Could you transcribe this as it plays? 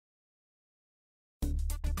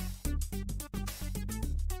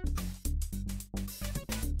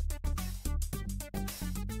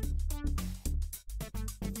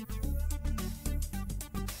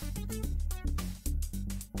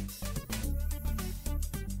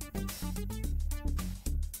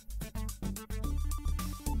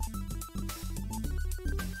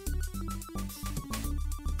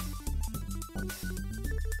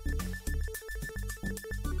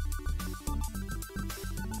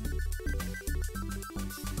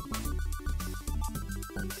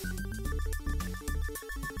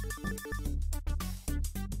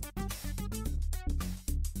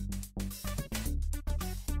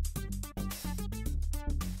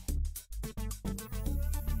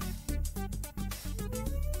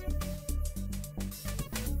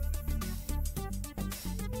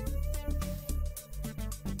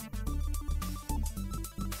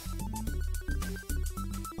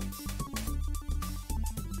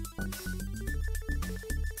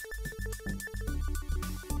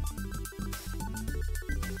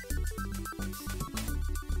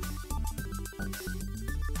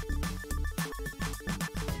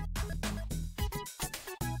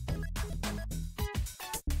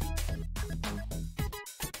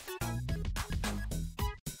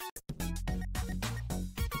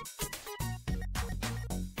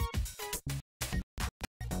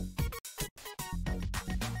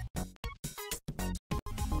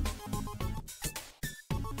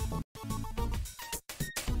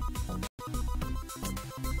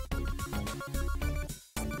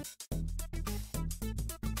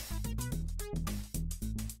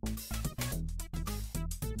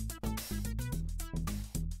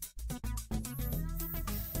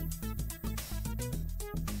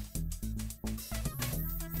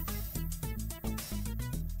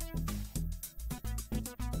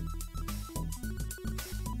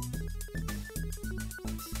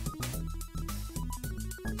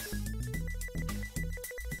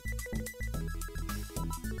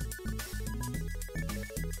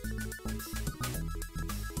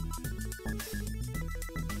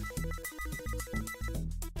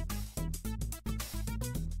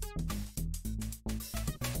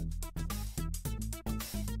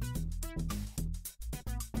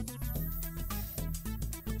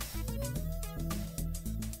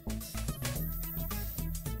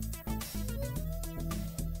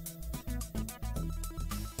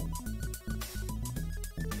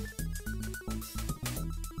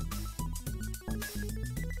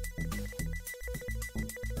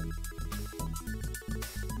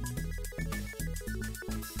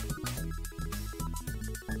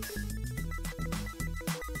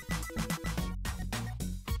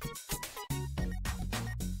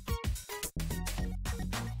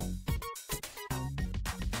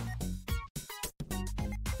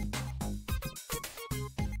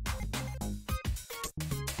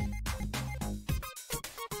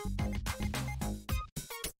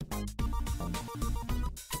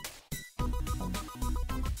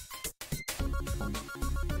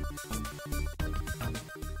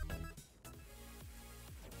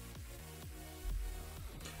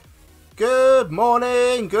Good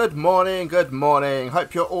morning, good morning, good morning.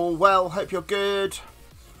 Hope you're all well, hope you're good.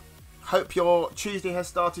 Hope your Tuesday has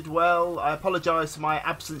started well. I apologise for my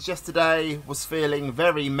absence yesterday. Was feeling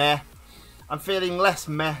very meh. I'm feeling less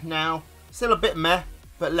meh now. Still a bit meh,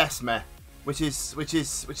 but less meh, which is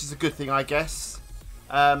a good thing, I guess.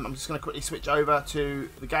 I'm just going to quickly switch over to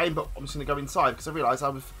the game, but I'm just going to go inside because I realise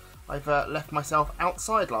I've left myself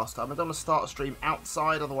outside last time. I don't want to start a stream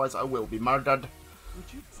outside, otherwise I will be murdered.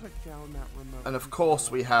 Would you put down that remote And of course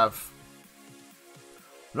we have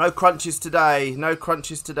no crunches today. No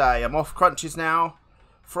crunches today. I'm off crunches now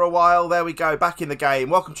for a while. There we go. Back in the game.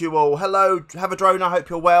 Welcome to you all. Hello, have a drone. I hope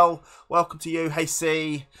you're well. Welcome to you. Hey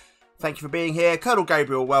C. Thank you for being here. Colonel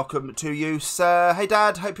Gabriel, welcome to you, sir. Hey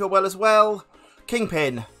Dad, hope you're well as well.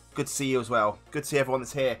 Kingpin, good to see you as well. Good to see everyone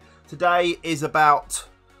that's here. Today is about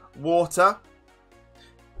water.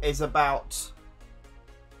 Is about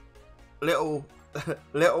little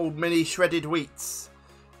mini shredded wheats.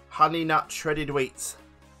 Honey nut shredded wheats.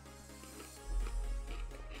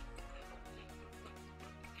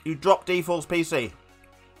 You dropped D4's PC.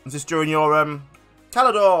 Is this during your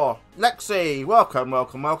Khallador? Lexi, welcome,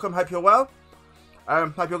 welcome, welcome. Hope you're well.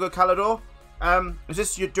 Hope you're good, Khallador. Is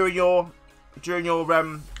this during your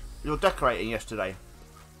decorating yesterday?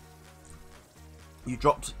 You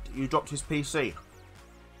dropped his PC.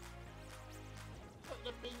 Put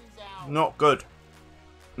the bins out. Not good.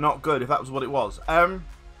 Not good if that was what it was. Would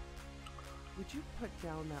you put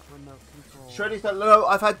down that remote control? Shreddy's no,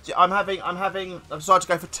 I've decided to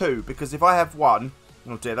go for two because if I have one,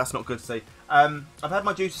 oh dear, that's not good to see. I've had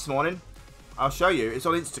my juice this morning. I'll show you. It's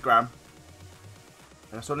on Instagram.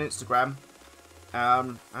 It's on Instagram.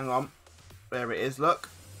 Hang on. There it is. Look.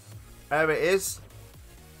 There it is.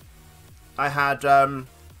 I had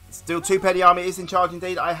still 2 penny army is in charge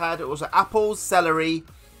indeed. I had apples, celery,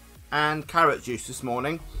 and carrot juice this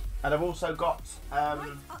morning, and I've also got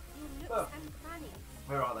oh,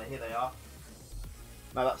 where are they? Here they are.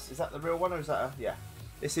 No, is that the real one or is that yeah?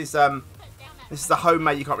 This is the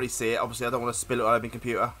homemade. You can't really see it. Obviously, I don't want to spill it on my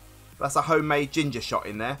computer. That's a homemade ginger shot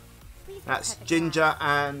in there. That's ginger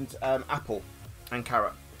and apple and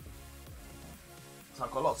carrot. So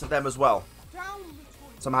I've got lots of them as well.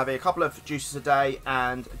 So I'm having a couple of juices a day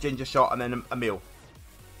and a ginger shot and then a meal.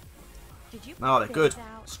 Oh, they're good.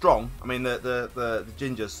 Strong. I mean, the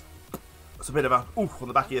gingers. It's a bit of a oof on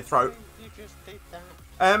the back of your throat.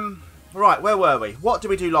 Right, where were we? What did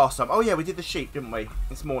we do last time? Oh yeah, we did the sheep, didn't we?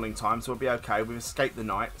 It's morning time, so we'll be okay. We've escaped the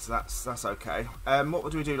night, so that's okay. What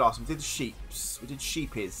did we do last time? We did the sheeps. We did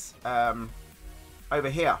sheepies. Over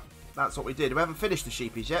here. That's what we did. We haven't finished the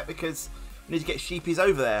sheepies yet because we need to get sheepies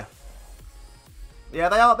over there. Yeah,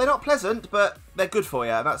 they're not pleasant, but they're good for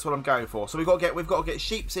you. That's what I'm going for. So we've got to get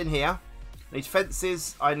sheeps in here. I need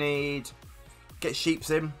fences. I need get sheeps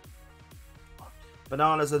in.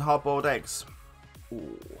 Bananas and hard-boiled eggs.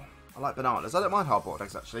 Ooh, I like bananas. I don't mind hard-boiled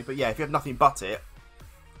eggs actually, but yeah, if you have nothing but it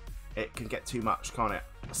can get too much, can't it?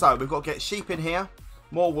 So we've got to get sheep in here,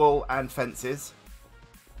 more wool and fences.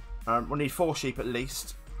 We'll need 4 sheep at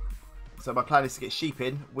least. So my plan is to get sheep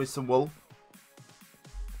in with some wool.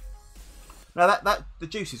 Now the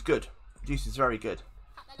juice is good. The juice is very good.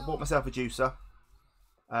 I bought myself a juicer.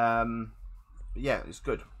 But yeah, it's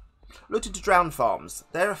good. Looked into drowned farms.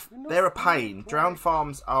 They're a pain. Drowned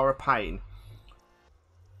farms are a pain.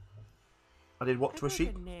 I did what to a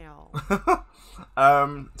sheep?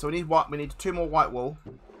 So we need 2 more white wool.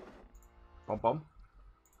 Bom bom.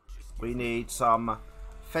 We need some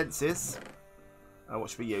fences. What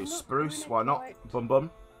should we use? Spruce? Why not? Bum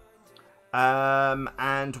bum.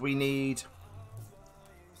 And we need.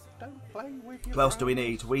 What else do we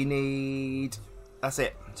need? We need. That's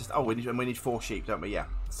it. We need 4 sheep, don't we? Yeah.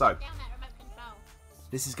 So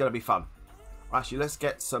this is going to be fun. Actually, let's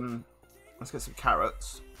get some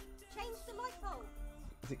carrots. Change the light bulb.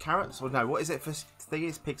 Is it carrots? Well, no. What is it for? Thing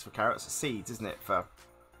is pigs for carrots. Seeds, isn't it?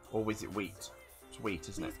 Or is it wheat? It's wheat,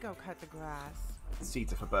 isn't it? Please go cut the grass.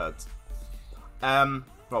 Seeds are for birds. Right,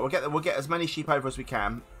 we'll get as many sheep over as we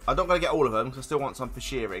can. I'm not going to get all of them because I still want some for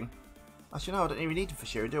shearing. Actually, no, I don't even need them for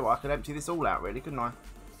shearing, do I? I could empty this all out, really, couldn't I?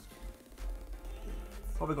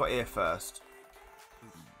 What have we got here first?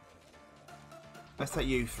 Let's take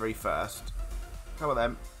you 3 first. Come on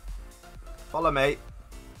then. Follow me.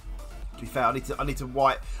 To be fair, I need to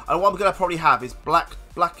white. And what I'm going to probably have is black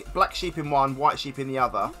sheep in one, white sheep in the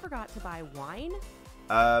other. You forgot to buy wine?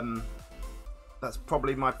 That's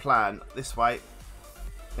probably my plan. This way.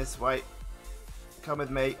 This way. Come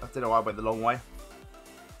with me. I don't know why I went the long way.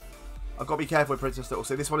 I've got to be careful with Princess Little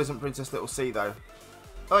C. This one isn't Princess Little C though.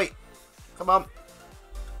 Oi! Come on.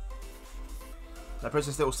 Now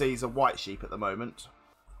Princess Little C is a white sheep at the moment.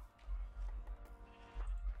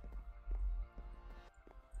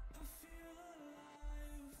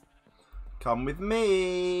 Come with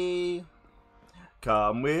me.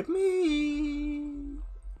 Come with me.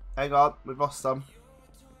 Hang on, we've lost some.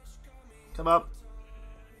 Come on.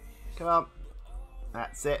 Come on.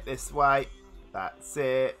 That's it, this way. That's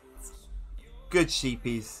it. Good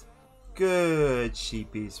sheepies. Good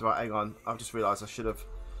sheepies. Right, hang on. I've just realised I should have...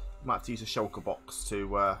 Might have to use a shulker box to...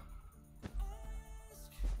 might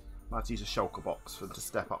have to use a shulker box for them to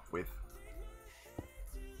step up with.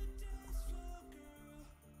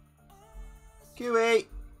 Kiwi!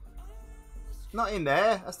 Not in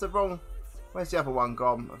there. That's the wrong... Where's the other one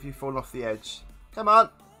gone? Have you fallen off the edge? Come on.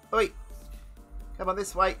 Oi. Come on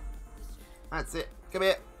this way. That's it. Come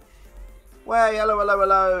here. Way, hello, hello,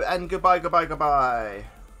 hello. And goodbye, goodbye, goodbye.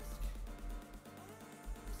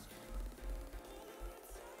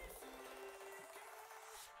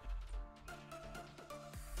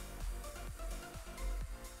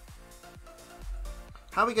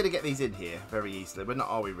 How are we going to get these in here very easily? We're not,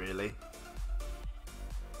 are we really?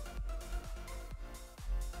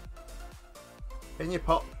 In your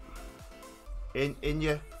pot. In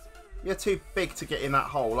your... You're too big to get in that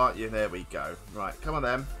hole, aren't you? There we go. Right, come on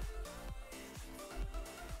then.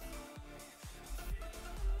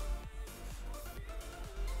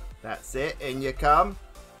 That's it. In you come.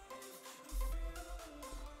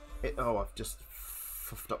 Oh, I've just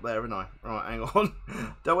fuffed up there, haven't I? Right, hang on.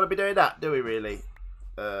 Don't want to be doing that, do we really?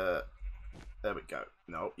 There we go.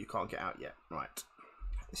 No, you can't get out yet. Right.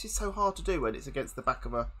 This is so hard to do when it's against the back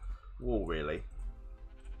of a wall, really.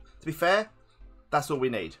 To be fair, that's all we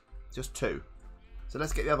need. Just 2. So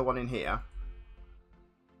let's get the other one in here.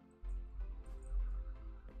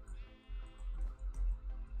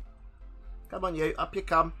 Come on you, up you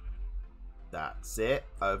come. That's it.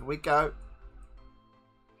 Over we go.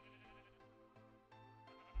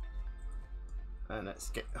 And let's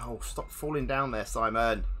get... Oh, stop falling down there,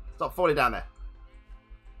 Simon. Stop falling down there.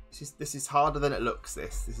 This is harder than it looks,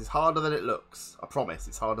 this. This is harder than it looks. I promise,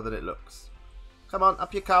 it's harder than it looks. Come on,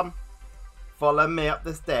 up you come. Follow me up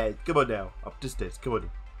the stairs. Come on now. Up the stairs. Come on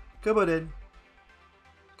in. Come on in.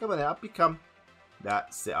 Come on now. Up you come.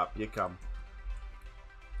 That's it. Up you come.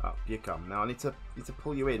 Up you come. Now I need to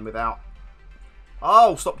pull you in without...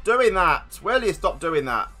 Oh, stop doing that. Will you stop doing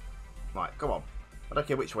that? Right, come on. I don't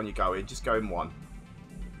care which one you go in. Just go in one.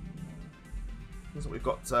 Looks like we've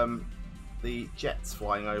got the jets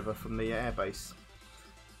flying over from the airbase.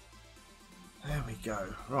 There we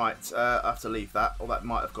go. Right, I have to leave that. Or that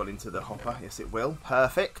might have gone into the hopper. Yes, it will.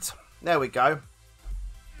 Perfect. There we go.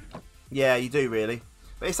 Yeah, you do really.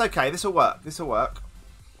 But it's okay. This will work. This will work.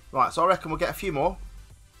 Right, so I reckon we'll get a few more.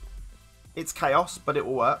 It's chaos, but it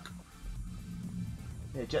will work.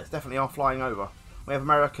 Yeah, jets definitely are flying over. We have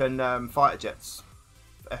American fighter jets.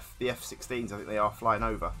 The F-16s, I think they are flying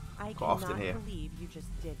over quite often here. I cannot believe you just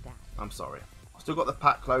did that. I'm sorry. Still got the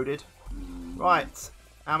pack loaded. Right.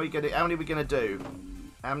 How many are we gonna do?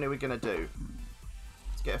 How many are we gonna do?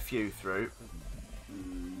 Let's get a few through.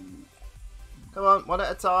 Come on, one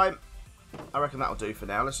at a time. I reckon that'll do for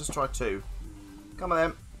now. Let's just try 2. Come on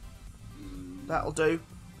then. That'll do.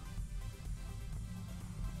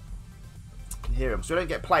 I can hear them. So we don't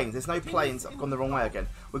get planes. There's no planes. I've gone the wrong way again.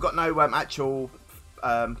 We've got no actual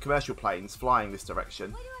commercial planes flying this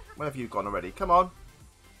direction. Where have you gone already? Come on.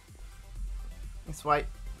 This way.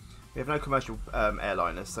 We have no commercial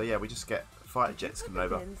airliners, so yeah, we just get fighter jets coming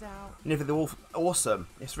over. And they're all awesome.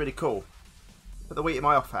 It's really cool. Put the wheat in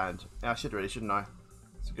my offhand. Yeah, I should really, shouldn't I?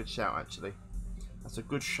 It's a good shout, actually. That's a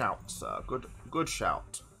good shout, sir. Good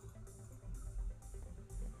shout.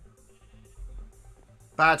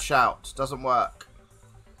 Bad shout. Doesn't work.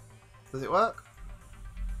 Does it work?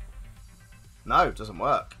 No, it doesn't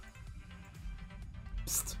work.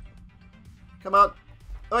 Psst. Come on.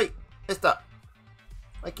 Oi, mister.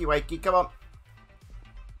 Wakey, wakey, come on.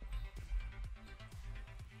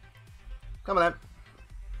 Come on then.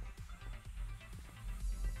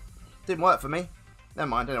 Didn't work for me. Never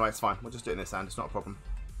mind, anyway, it's fine. We'll just do it in this hand. It's not a problem.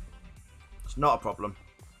 It's not a problem.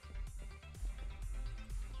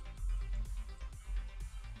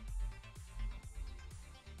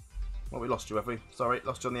 Well, we lost you, have we? Sorry,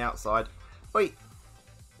 lost you on the outside. Wait.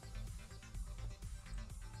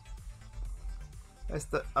 Where's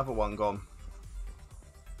the other one gone?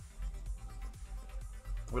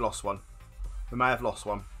 We lost one. We may have lost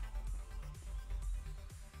one.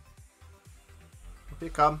 Up you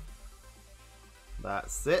come.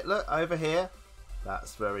 That's it. Look, over here.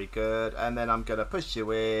 That's very good. And then I'm going to push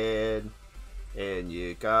you in. In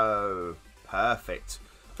you go. Perfect.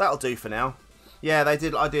 That'll do for now. Yeah, they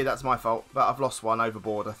did. I did. That's my fault. But I've lost one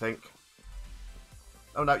overboard, I think.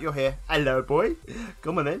 Oh, no, you're here. Hello, boy.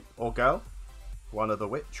 Come on in. Or girl. One of the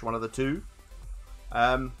which. One of the two.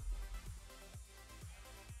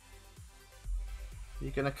 You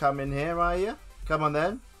gonna come in here, are you? Come on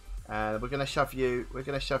then. And we're gonna shove you. We're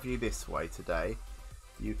gonna shove you this way today.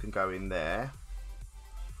 You can go in there.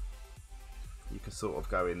 You can sort of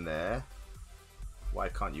go in there. Why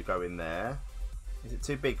can't you go in there? Is it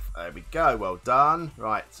too big? There we go. Well done.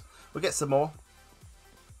 Right. We'll get some more.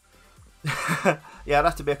 Yeah, I'd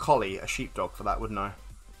have to be a collie, a sheepdog for that, wouldn't I?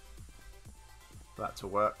 For that to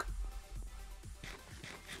work.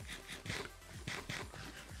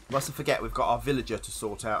 Mustn't forget we've got our villager to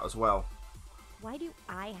sort out as well. Why do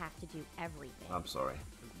I have to do everything? I'm sorry.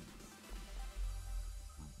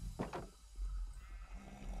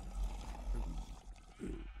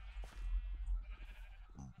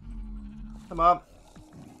 Come on.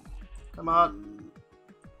 Come on.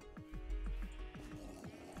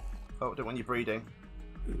 Oh, don't want you breeding.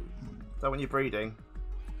 Don't want you breeding.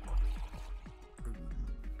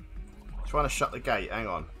 Trying to shut the gate. Hang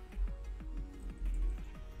on.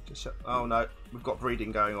 Just shut. Oh no, we've got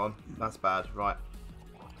breeding going on. That's bad. Right.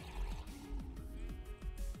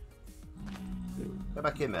 Go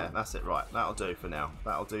back in there. That's it. Right. That'll do for now.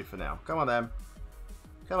 That'll do for now. Come on then.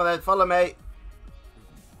 Come on then. Follow me.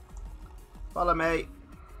 Follow me.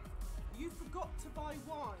 You forgot to buy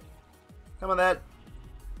wine. Come on then.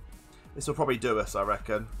 This will probably do us, I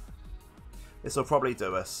reckon. This will probably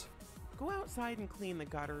do us. Go outside and clean the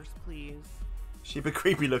gutters, please. Sheep are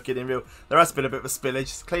creepy looking in real. There has been a bit of a spillage.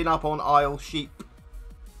 Just clean up on aisle sheep.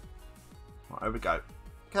 Right, here we go.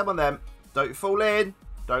 Come on then. Don't fall in.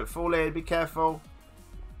 Don't fall in. Be careful.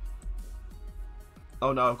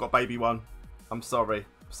 Oh no, I've got baby one. I'm sorry.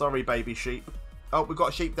 Sorry, baby sheep. Oh, we've got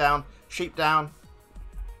a sheep down. Sheep down.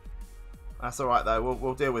 That's alright though.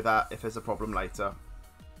 We'll deal with that if there's a problem later.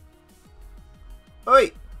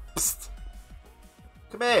 Oi! Psst!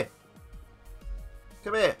 Come here!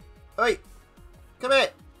 Come here! Oi! Come here!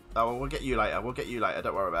 Oh, well, we'll get you later. We'll get you later.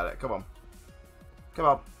 Don't worry about it. Come on. Come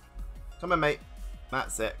on. Come on, mate.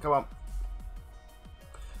 That's it. Come on.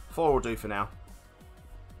 4 will do for now.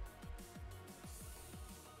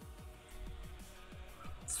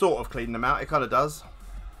 Sort of cleaning them out. It kind of does.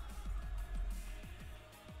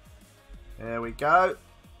 There we go.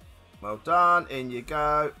 Well done. In you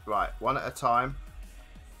go. Right, one at a time.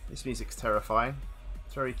 This music's terrifying.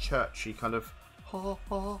 It's very churchy, kind of. Ha,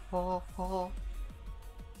 ha, ha, ha.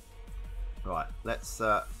 Right,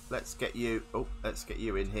 let's get you. Oh, let's get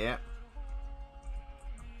you in here.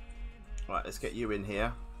 Right, let's get you in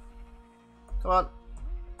here. Come on.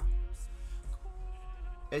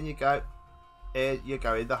 In you go. In you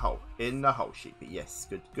go, in the hole. In the hole, sheepy. Yes,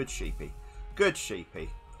 good sheepy. Good sheepy.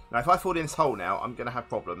 Now, if I fall in this hole now, I'm going to have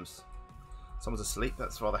problems. Someone's asleep.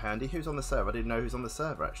 That's rather handy. Who's on the server? I didn't know who's on the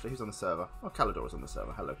server, actually. Who's on the server? Oh, Khallador is on the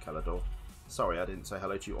server. Hello, Khallador. Sorry, I didn't say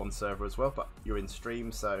hello to you on server as well, but you're in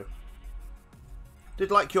stream, so...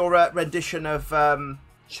 Did like your rendition of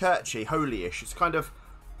churchy, holy-ish. It's kind of...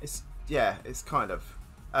 Yeah, it's kind of...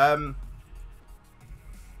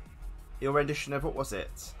 Your rendition of, what was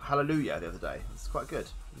it? Hallelujah the other day. It's quite good.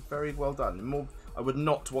 Very well done. More, I would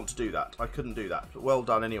not want to do that. I couldn't do that, but well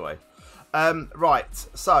done anyway. Right,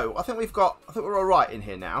 so I think we're all right in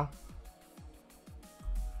here now.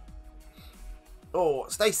 Oh,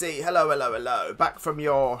 Stacey, hello, hello, hello. Back from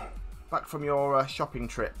your shopping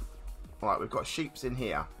trip. Right, we've got sheeps in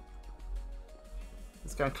here.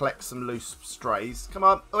 Let's go and collect some loose strays. Come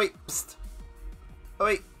on, oi, psst,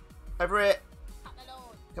 oi, over here.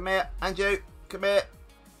 Come here, and you, come here.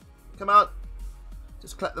 Come on,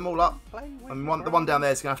 just collect them all up. And the one down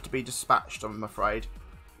there is gonna have to be dispatched, I'm afraid.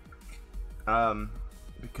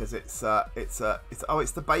 Because it's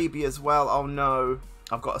the baby as well. Oh no,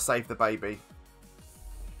 I've got to save the baby.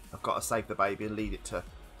 I've got to save the baby and lead it to.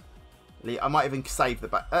 I might even save the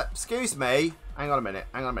baby. Excuse me. Hang on a minute.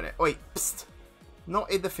 Hang on a minute. Wait, psst.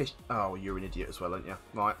 Not in the fish. Oh, you're an idiot as well, aren't you?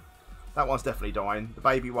 Right. That one's definitely dying. The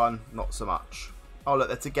baby one, not so much. Oh look,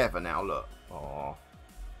 they're together now. Look. Oh.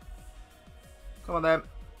 Come on then.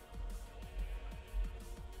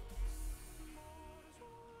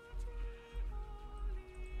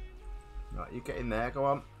 Right, you get in there. Go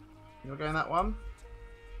on. You want to go in that one?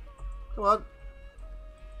 Come on.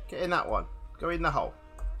 Get in that one. Go in the hole.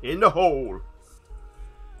 In the hole.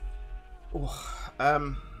 Oh,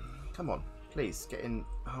 come on. Please, get in.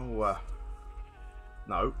 Oh,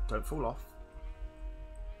 no. Don't fall off.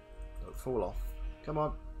 Don't fall off. Come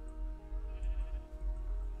on.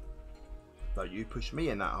 Don't you push me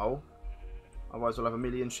in that hole. Otherwise we'll have a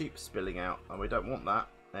million sheep spilling out. And we don't want that.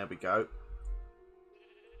 There we go.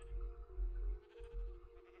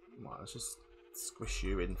 Right, let's just squish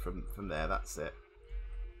you in from there. That's it.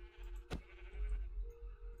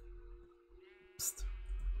 Psst.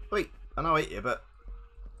 Wait, I know I hit you, but...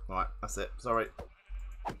 Right, that's it. Sorry.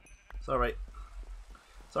 Sorry.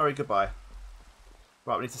 Sorry, goodbye.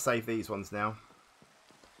 Right, we need to save these ones now.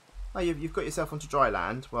 Oh, you've got yourself onto dry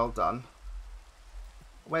land. Well done.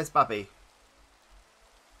 Where's Babby?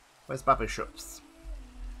 Where's Babby Shups?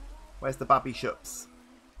 Where's the Babby Shups?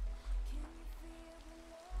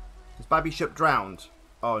 Is Babby Shup drowned?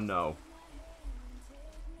 Oh no.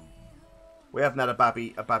 We haven't had a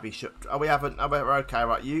Babby Shup. Oh, we haven't. Oh, we're okay,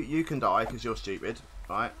 right. You can die because you're stupid,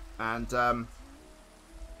 right? And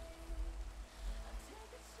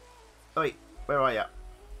oi, where are you?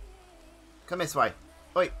 Come this way.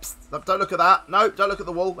 Oi, psst, don't look at that. No, don't look at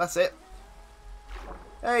the wall. That's it.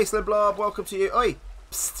 Hey, Slim Blob, welcome to you. Oi,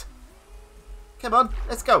 psst. Come on,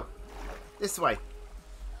 let's go. This way.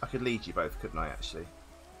 I could lead you both, couldn't I, actually?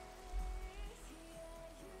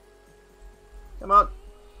 Come on.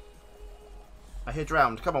 I hear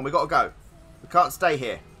drowned. Come on, we got to go. We can't stay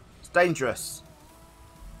here. It's dangerous.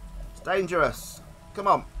 It's dangerous. Come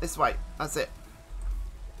on, this way. That's it.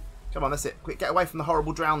 Come on, that's it. Quick, get away from the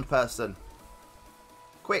horrible drowned person.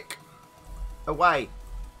 Quick. Away.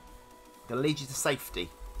 Gonna lead you to safety.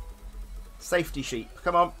 Safety sheep.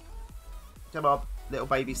 Come on. Come on. Little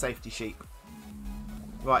baby safety sheep.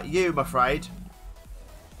 Right, you, I'm afraid,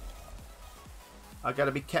 are going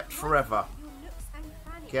to be kept forever.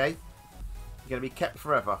 Okay? You're going to be kept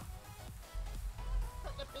forever.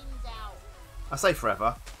 Put the bins out. I say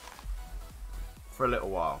forever. For a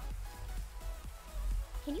little while.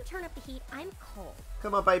 Can you turn up the heat? I'm cold.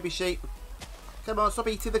 Come on, baby sheep. Come on, stop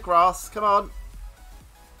eating the grass. Come on.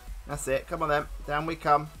 That's it. Come on then. Down we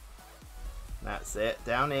come. That's it.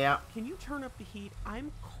 Down here. Can you turn up the heat?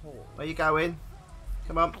 I'm cold. Where you going?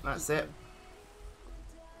 Come on. That's it.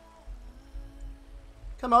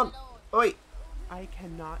 Come on. Oi. I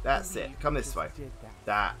cannot. That's believe it. Come you this just way. did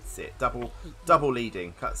that. That's it. Double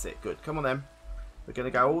leading. That's it. Good. Come on then. We're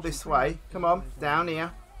going to go all this way. Come on. Down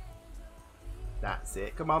here. That's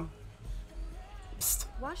it. Come on. Psst.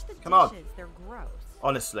 Wash the Come on. dishes. They're gross.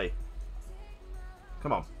 Honestly.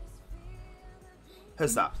 Come on.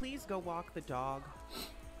 Who's Can you that? please go walk the dog.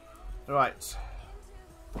 Right.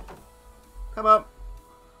 Come on.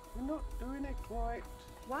 You're not doing it right.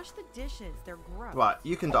 Wash the dishes. They're gross. Right,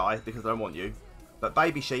 you can die because I don't want you. But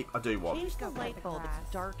baby sheep, I do want. Change the Light light bulb. bulb.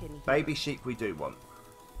 It's dark in here. Baby sheep, we do want.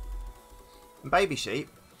 And baby sheep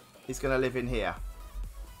is going to live in here.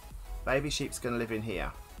 Baby sheep's going to live in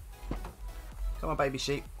here. Come on, baby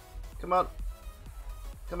sheep. Come on.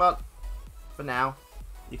 Come on. For now,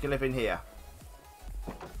 you can live in here.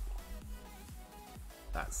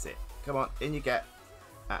 That's it. Come on, in you get.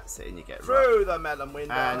 That's it, in you get. Through the melon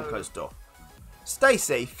window. And close the door.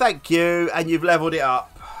 Stacy, thank you. And you've leveled it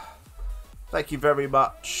up. Thank you very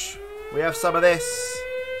much. We have some of this.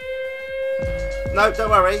 No, don't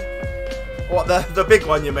worry. What, the big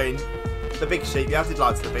one you mean? The big sheep. Yeah, I did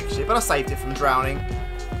like the big sheep, but I saved it from drowning.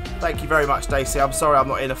 Thank you very much, Stacy. I'm sorry I'm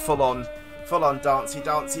not in a full-on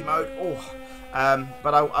dancey mode. Oh,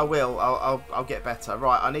 but I will. I'll get better.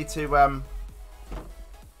 Right, I need to.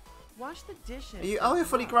 Wash the dishes. You're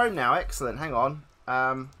fully grown now. Excellent. Hang on.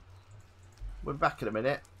 We're back in a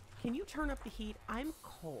minute. Can you turn up the heat? I'm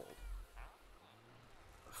cold.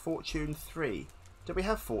 Fortune 3. Did we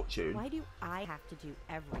have fortune? Why do I have to do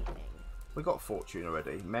everything? We got fortune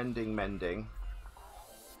already. Mending.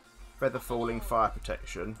 Feather falling, fire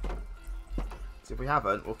protection. So if we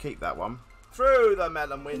haven't, we'll keep that one. Through the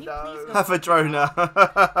melon window. Have a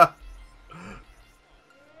droner.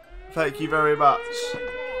 Thank you very much.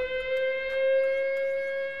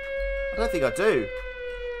 I don't think I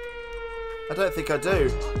do.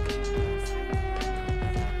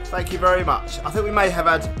 Thank you very much. I think we may have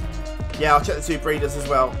had... Yeah, I'll check the two breeders as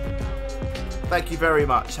well. Thank you very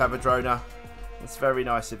much, Havadrona. That's very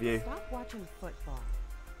nice of you. Stop watching football.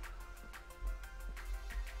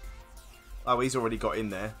 Oh, he's already got in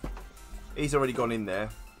there. He's already gone in there.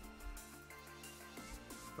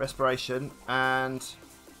 Respiration and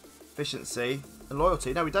efficiency and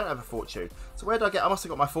loyalty. No, we don't have a fortune. So where did I get? I must have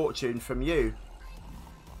got my fortune from you.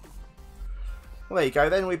 Well, there you go.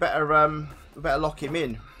 Then we better lock him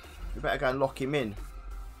in. We better go and lock him in.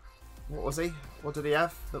 What was he? What did he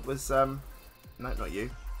have? That was no, not you.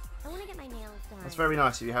 I want to get my nails done. That's very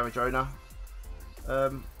nice of you, Havadrona.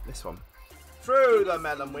 This one. Through the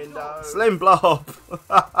melon window. Slim Blob.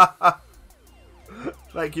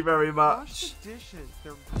 Thank you very much. Wash the dishes.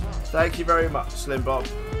 They're gross. Thank you very much, Slim Bob.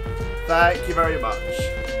 Thank you very much.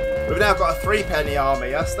 We've now got a 3-penny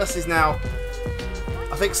army. This is now.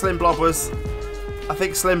 I think Slim Blob was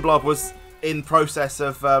in process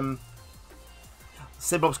of.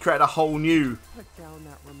 Slim Blob's created a whole new Put down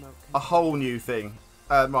that remote thing.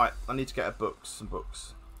 Right, I need to get some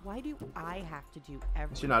books. Why do I have to do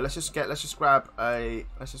everything? So, you know, let's just grab a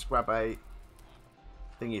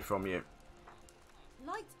thingy from you.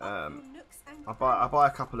 I'll buy a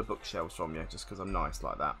couple of bookshelves from you just because I'm nice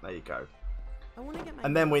like that. There you go. I want to get my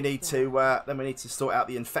And then we need to sort out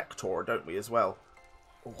the infector, don't we, as well?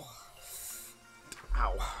 Oh.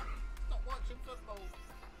 Ow. Stop watching football.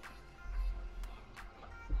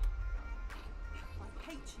 I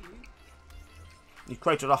hate you. You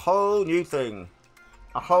created a whole new thing.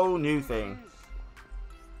 A whole new thing.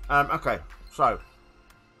 Okay, so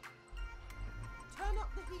Turn up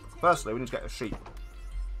the heating. firstly we need to get a sheep.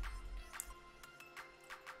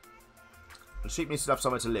 The sheep needs to have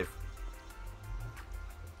somewhere to live.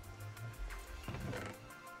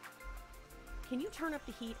 Can you turn up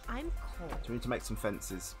the heat? I'm cold. So we need to make some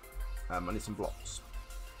fences. I need some blocks.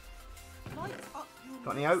 Light up your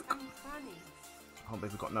Got any nooks oak? and crannies. I can't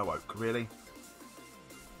believe we've got no oak. Really?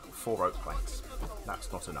 Got 4 oak planks.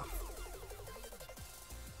 That's not enough.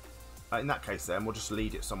 In that case then, we'll just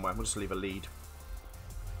lead it somewhere. We'll just leave a lead.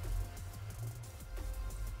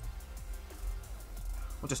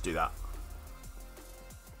 We'll just do that.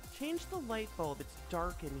 Change the light bulb. It's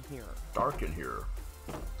dark in here. Dark in here.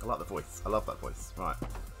 I like the voice. I love that voice. Right.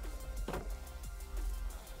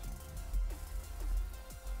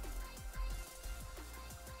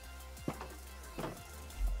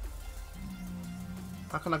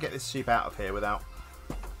 How can I get this sheep out of here without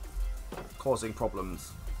causing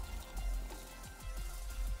problems?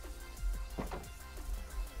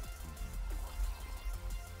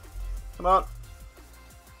 Come on.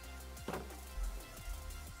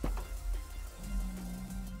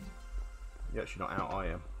 You're actually not out, are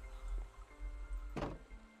you?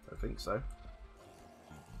 Don't think so.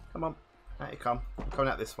 Come on. Out you come. I'm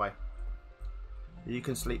coming out this way. You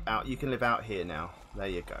can sleep out. You can live out here now. There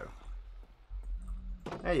you go.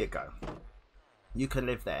 There you go. You can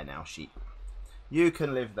live there now, sheep. You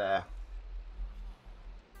can live there.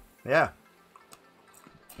 Yeah.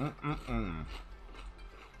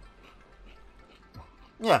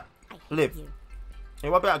 Yeah. Live. It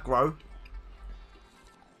won't be able to grow.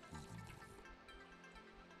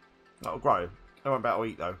 That'll grow. It won't be able to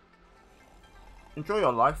eat though. Enjoy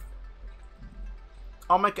your life.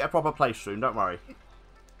 I'll make it a proper place soon, don't worry.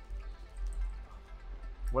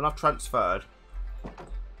 When I've transferred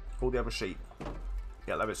all the other sheep,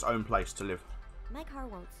 it'll have its own place to live. My car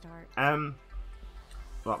won't start.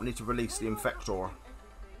 Right, we need to release the infector.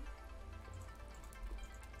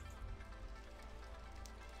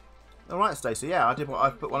 Alright, Stacey, yeah, I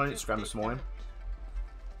put one on Instagram this morning.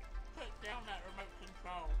 Put down that remote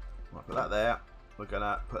control. Right, put that there. We're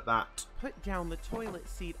gonna put that. Put down the toilet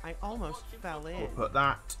seat. I almost fell in. We'll put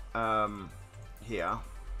that here.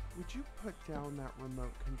 Would you put down that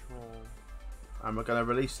remote control? And we're gonna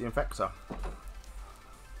release the infector.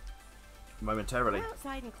 Momentarily. Go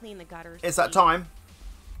outside and clean the gutters. It's that please. time.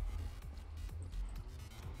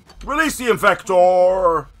 Release the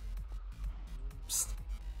infector! Psst.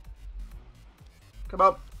 Come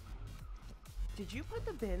on. Did you put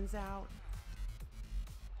the bins out?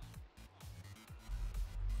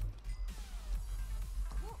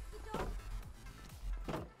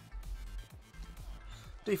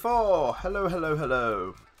 D4, hello, hello,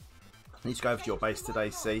 hello. I need to go over to your base today.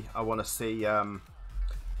 See, I want to see the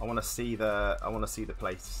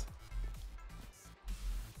place.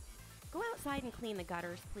 Go outside and clean the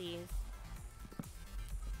gutters, please.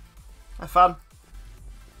 Have fun.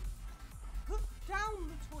 Put down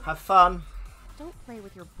the toilet. Have fun. Don't play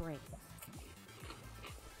with your brakes.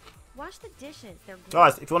 Wash the dishes. They're gross.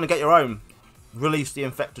 Guys, if you want to get your own, release the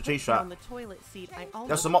infector Put t-shirt. down the toilet seat. I almost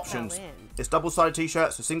There's some fell options. in. It's double-sided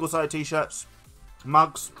t-shirts, it's single-sided t-shirts,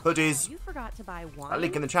 mugs, hoodies. You forgot to buy wine. That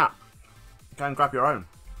link in the chat. Go and grab your own.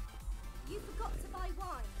 You forgot to buy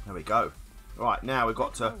wine. There we go. Right, now we've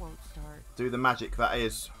got My to car won't start. do the magic that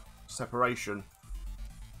is separation.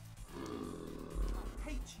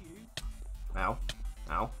 Hate you. Ow.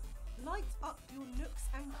 Ow. Light up your nooks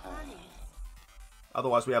and crannies.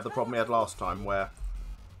 Otherwise we have the problem we had last time where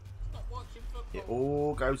Stop watching football. it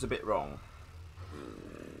all goes a bit wrong.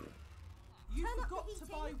 You forgot to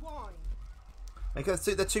buy wine. Because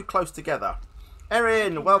they're too close together.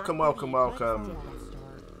 Erin, welcome, welcome, welcome.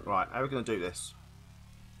 Right, how are we going to do this?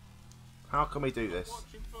 How can we do this?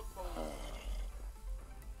 Watching football.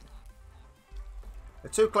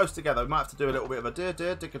 They're too close together. We might have to do a little bit of a...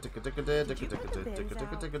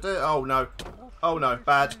 Oh no. Oh no.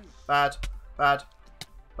 Bad. Bad. Bad.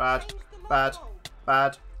 Bad. Bad.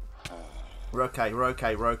 Bad. We're okay. We're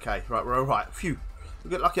okay. We're okay. Right, we're alright. Phew. We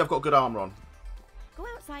get lucky I've got good armour on. Go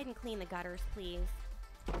outside and clean the gutters, please.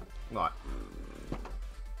 Right.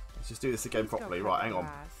 Let's just do this again properly. Right, hang on.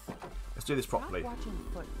 Let's do this properly. Put down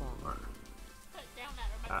that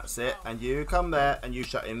remote That's it. And you come there, and you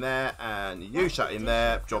shut in there, and you shut in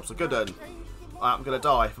there. Jobs are good un. I'm gonna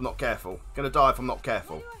die if I'm not careful. Gonna die if I'm not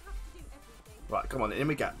careful. Right, come on, in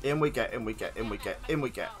we get. In we get, in we get, in we get, in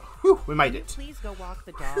we get. Whew, we made it. Please go walk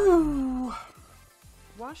the dog. Whew.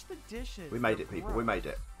 Wash the dishes. We made it, people. We made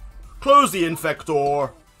it. Close the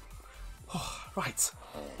infector. Oh, right.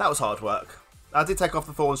 That was hard work. I did take off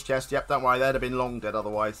the thorns chest. Yep, don't worry. They'd have been long dead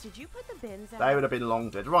otherwise. Did you put the bins out? They would have been long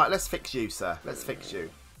dead. Right, let's fix you, sir. Let's fix you.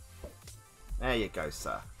 There you go,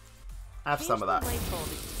 sir. Have Change some of that. the light bulb.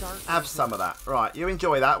 It's dark. Have some of that. Right, you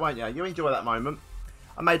enjoy that, won't you? You enjoy that moment.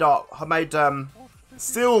 I made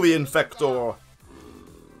still the infector.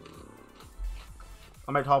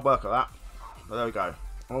 I made hard work of that. But there we go.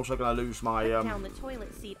 I'm also going to lose my Down the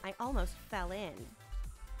toilet seat, I almost fell in.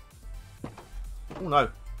 Oh no.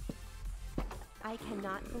 I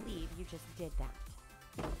cannot believe you just did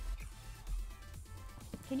that.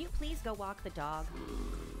 Can you please go walk the dog?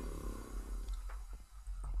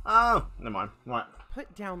 Oh, never mind. Right.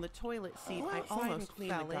 Put down the toilet seat. I almost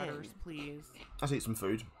fell in. Gutters, please. Let's eat some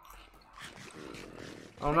food.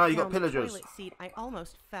 Oh no, you got Down the pillagers. toilet seat. I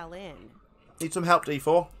almost fell in. Need some help,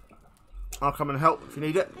 D4. I'll come and help if you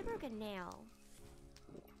need it. I broke a nail.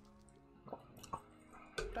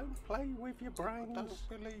 Don't play with your brains. Don't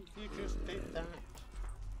believe you just did that.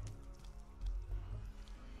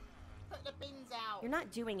 Put the bins out. You're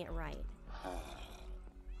not doing it right.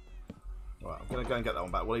 Right, I'm gonna go and get that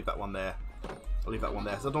one back. We'll leave that one there. I'll leave that one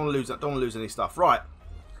there. So I don't want to lose that. Don't want to lose any stuff. Right,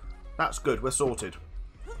 that's good. We're sorted.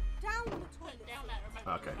 Put down that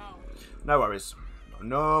remote Okay. control. No worries.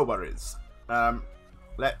 No worries.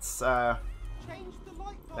 Let's Change the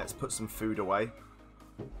light bulb. let's put some food away.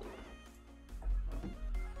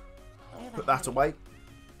 I have a Put that headache. away.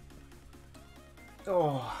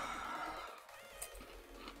 Oh.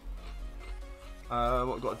 What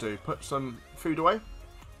we've got to do? Put some food away.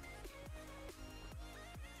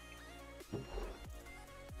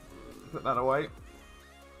 Put that away.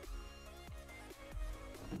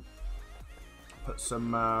 Put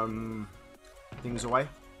some things away.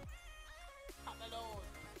 Khallador.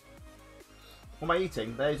 What am I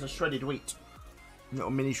eating? There's a shredded wheat. Little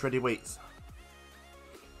mini shredded wheats.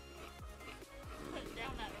 Put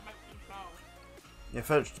down that remote control. Yeah,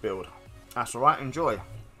 furniture to build. That's alright, enjoy.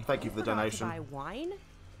 Thank you for the Forgot donation. to buy wine?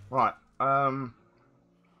 Right,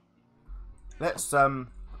 let's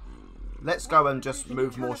go and just Can you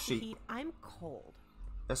move turn more up the sheep. heat? I'm cold.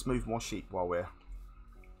 Let's move more sheep while we're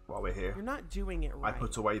here. You're not doing it right. I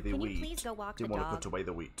put away the Can you wheat. please go walk Didn't the want to dog? put away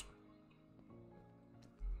the wheat.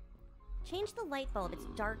 Change the light bulb. It's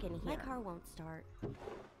dark in here. My car won't start.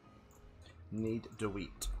 Need the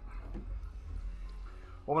wheat.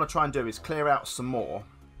 What I'm going to try and do is clear out some more.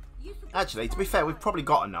 Actually, to be fair, we've probably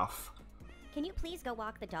got enough. Can you please go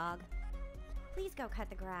walk the dog? Please go cut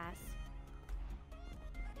the grass.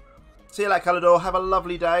 See you later, Khallador. Have a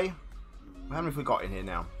lovely day. How many have we got in here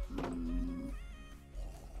now?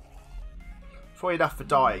 Probably enough for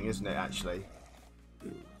dying, isn't it, actually?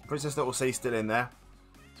 Princess Little C still in there.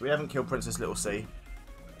 So we haven't killed Princess Little C.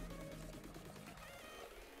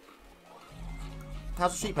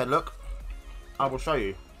 How's the sheephead look? I will show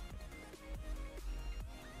you.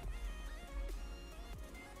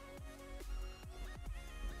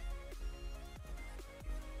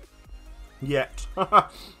 Yet.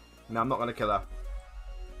 No, I'm not going to kill her.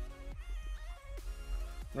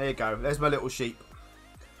 There you go. There's my little sheep.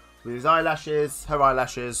 With his eyelashes, her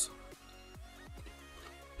eyelashes.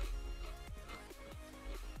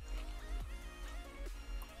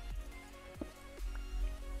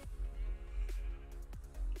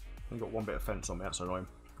 I've got one bit of fence on me, that's annoying.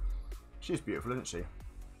 She's beautiful, isn't she?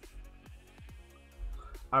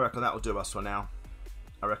 I reckon that'll do us for now.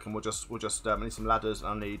 I reckon we'll just need some ladders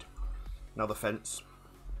and I need another fence.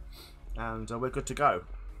 And we're good to go.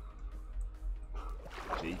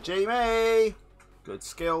 GG me! Good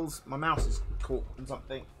skills. My mouse is caught in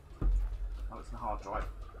something. Oh, it's in the hard drive.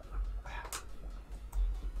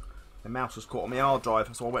 The mouse was caught on my hard drive,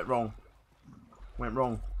 that's what went wrong. Went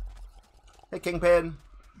wrong. Hey Kingpin!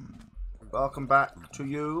 Welcome back to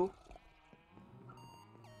you.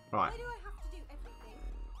 Right. Why do I have to do everything?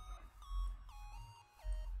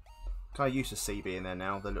 Kind of used to C being there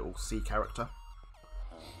now, the little C character.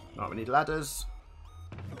 Right, we need ladders.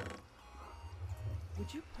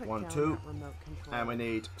 Would you put 1, down 2, that remote control? and we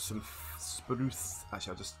need some spruce.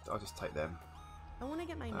 Actually, I'll just take them. I want to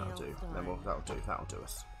get my That'll nails do. done. Then that'll do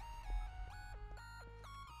us.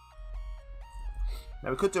 Now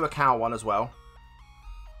we could do a cow one as well.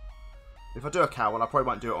 If I do a cow one, I probably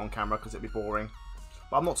won't do it on camera because it'd be boring.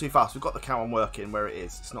 But I'm not too fast. We've got the cow on working where it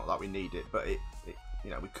is. It's not that we need it, but it you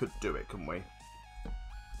know, we could do it, couldn't we?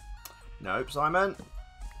 Nope, Simon.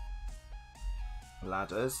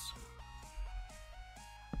 Ladders.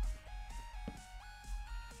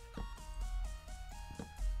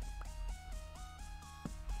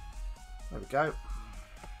 There we go.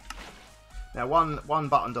 Now one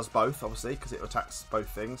button does both, obviously, because it attacks both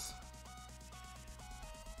things.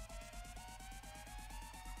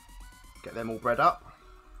 Get them all bred up.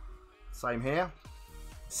 Same here.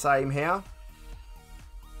 Same here.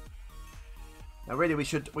 Now really we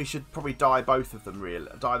should probably dye both of them, really.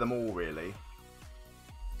 Dye them all, really.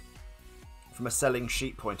 From a selling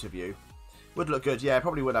sheep point of view. Would look good, yeah,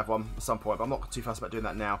 probably would have one at some point, but I'm not too fussed about doing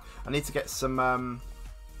that now. I need to get some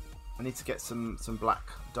some black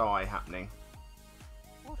dye happening.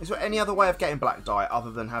 Is there any other way of getting black dye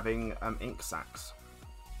other than having ink sacs?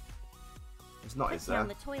 It's not, is there? On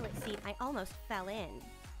the toilet seat, I almost fell in.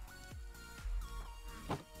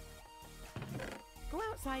 Go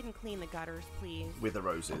outside and clean the gutters, please. With the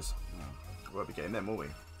roses. We won't be getting them, will we?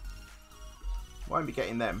 Won't be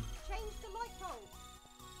getting them. Change the light bulb.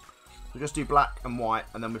 We'll just do black and white,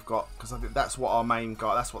 and then we've got, because I think that's what our main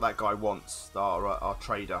guy, that's what that guy wants, our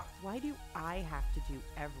trader. Why do I have to do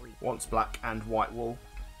everything? Wants black and white wool.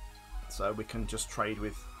 So we can just trade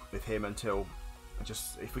with him until,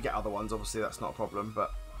 just if we get other ones, obviously that's not a problem,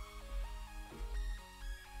 but...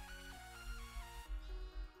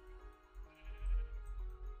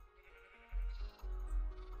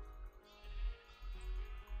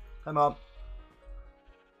 Come on.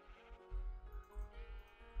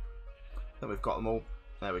 Then we've got them all.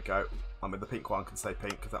 There we go. I mean, the pink one can stay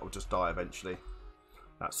pink because that will just die eventually.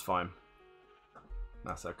 That's fine.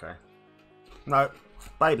 That's okay. No,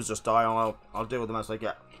 babies just die. I'll deal with them as they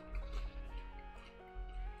get.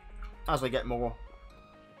 As they get more,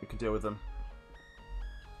 we can deal with them.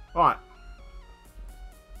 Right.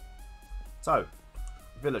 So,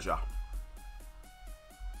 villager.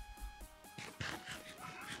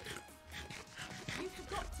 You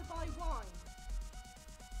forgot to buy wine.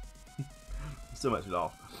 Still makes me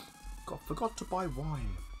laugh. Forgot to buy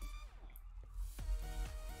wine.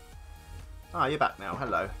 Ah, you're back now.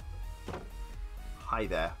 Hello. Hi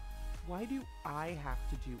there. Why do I have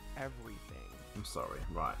to do everything? I'm sorry.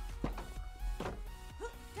 Right.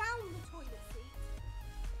 Put down the toilet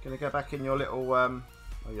seat. Gonna go back in your little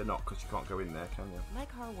Oh, you're not, because you can't go in there, can you? My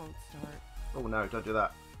car won't start. Oh no! Don't do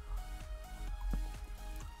that.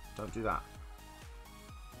 Don't do that.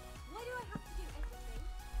 Why do I have to do everything?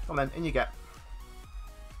 Come on then, in you get.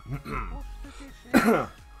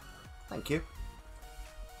 Thank you.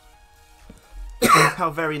 How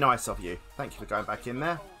very nice of you. Thank you for going back in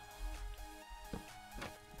there.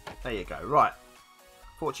 There you go. Right.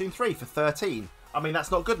 Fortune 3 for 13. I mean,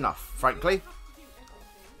 that's not good enough, frankly.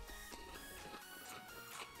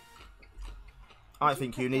 I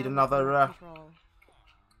think you need another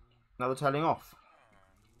another telling off.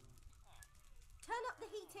 Turn up the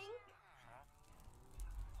heating.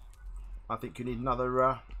 I think you need another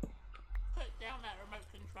Put down that remote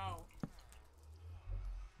control.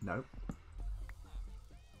 no.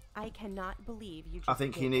 I cannot believe you just I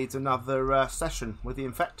think he did needs another session with the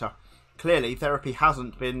infector. Clearly, therapy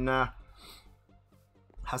hasn't been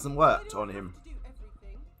hasn't worked on him. To do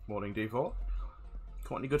everything. Morning, D4.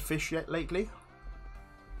 Caught any good fish yet lately?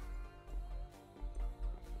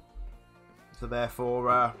 So therefore,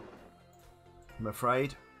 I'm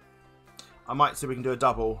afraid I might see if we can do a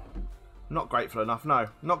double. Not grateful enough. No,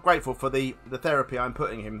 not grateful for the therapy I'm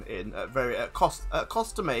putting him in at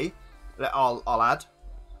cost to me. I'll add.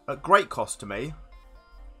 At great cost to me.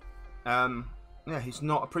 Yeah, he's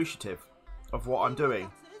not appreciative of what I'm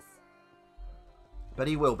doing. But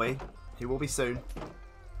he will be. He will be soon.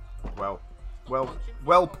 Well, poo.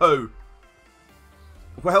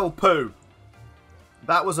 Well, poo.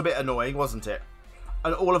 That was a bit annoying, wasn't it?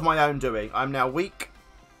 And all of my own doing. I'm now weak.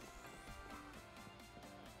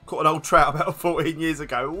 Caught an old trout about 14 years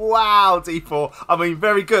ago. Wow, D4. I mean,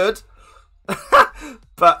 very good.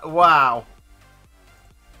 But, wow.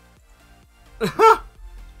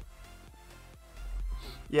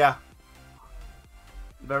 Yeah.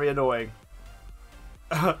 Very annoying.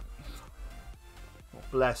 Oh,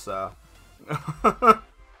 bless her.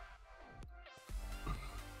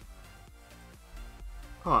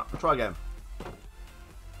 Alright, I'll try again.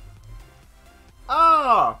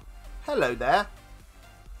 Ah! Hello there.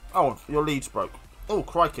 Oh, your lead's broke. Oh,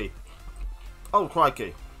 crikey. Oh,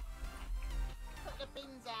 crikey. Put the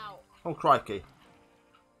bins out. Oh, crikey.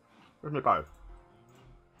 Where's my bow?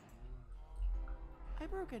 I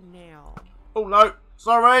broke a nail. Oh, no.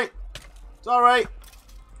 Sorry. Sorry.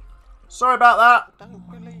 Sorry about that.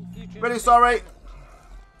 Don't believe you just Really did sorry. that.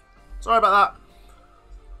 Sorry about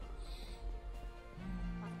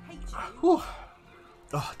I hate you. that. Whew.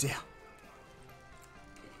 Oh dear.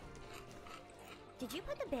 Did you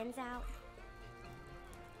put the bins out?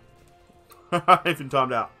 Even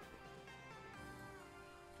timed out.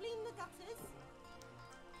 Clean the gutters.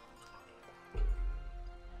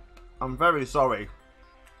 I'm very sorry.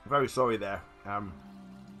 Very sorry there.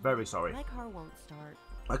 Very sorry. My car won't start.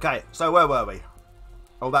 Okay, so where were we?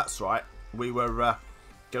 Oh, that's right. We were going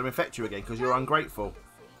to infect you again because you're ungrateful.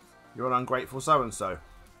 You're an ungrateful so-and-so.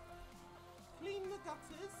 Clean the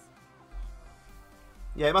gutters.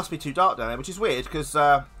 Yeah, it must be too dark down there, which is weird because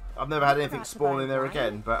I've never had anything forgot to spawn buy in there wine.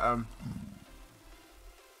 again. But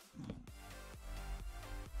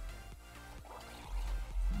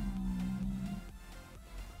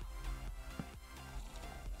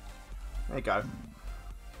there you go.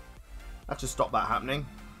 That just stopped that happening.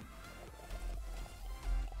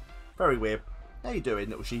 Very weird. How you doing,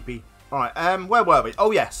 little sheepy? Alright, where were we? Oh,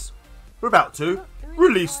 yes. We're about to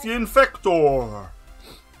release the infector.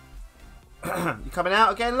 You coming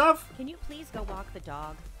out again, love? Can you please go walk the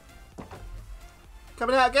dog?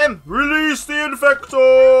 Coming out again. Release the infector.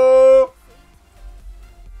 Oh,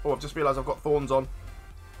 I've just realised I've got thorns on.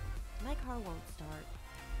 My car won't start.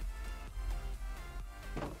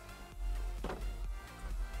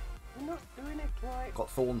 You're not doing it right. Got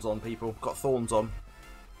thorns on, people. Got thorns on.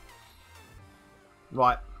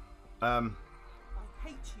 Right. I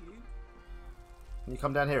hate you. Can you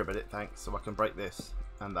come down here a bit? Thanks. So I can break this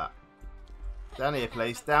and that. Down here,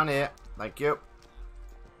 please. Down here. Thank you.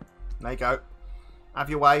 There you go. Have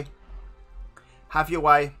your way. Have your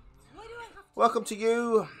way. Why do I have to Welcome to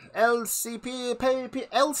you, LC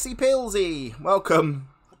Pilsy. Welcome.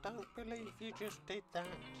 I don't believe you just did that.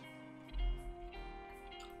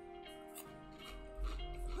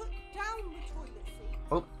 put down the toilet seat?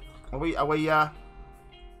 Oh, are we,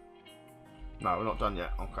 no, we're not done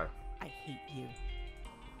yet. Okay. I hate you.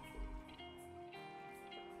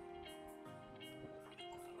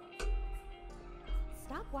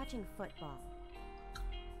 Stop watching football.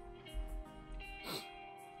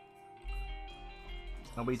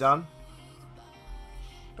 Are we done?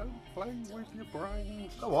 Don't play with your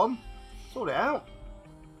brains. Go on. Sort it out.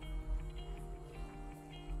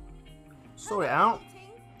 Sort it out.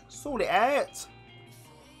 Sort it out.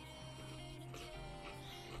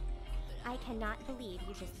 I cannot believe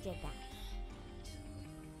you just did that.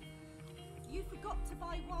 You forgot to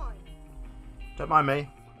buy wine. Don't mind me.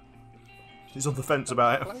 He's on the fence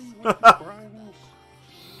about Play it. with your brains.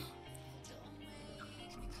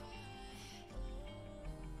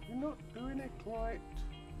 You're not doing it right.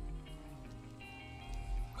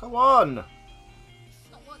 Come on.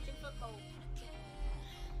 Stop watching football.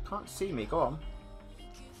 Can't see me. Go on.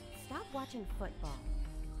 Stop watching football.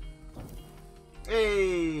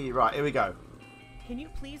 Hey, right, here we go. Can you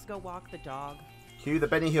please go walk the dog? Cue the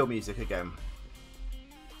Benny Hill music again.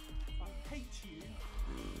 I hate you.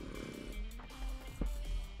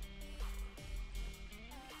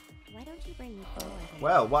 Why don't you bring me forward?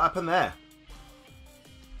 Well, what happened there?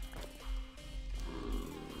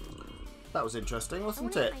 That was interesting, I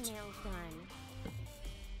wasn't wanna it? get my nails done.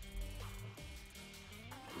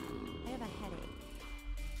 I have a headache.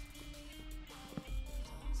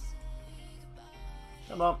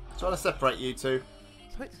 Come on, trying to separate you two.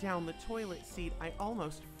 Put down the toilet seat. I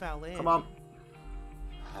almost fell in. Come on.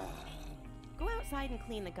 Go outside and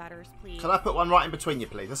clean the gutters, please. Can I put one right in between you,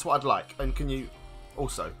 please? That's what I'd like. And can you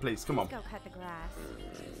also, please, come on. Go cut the grass.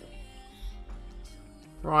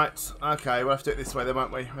 Right, okay, we'll have to do it this way then,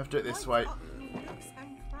 won't we? We'll have to do it this way. Light up your nooks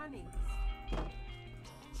and crannies.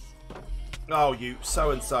 Oh, you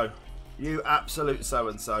so-and-so. You absolute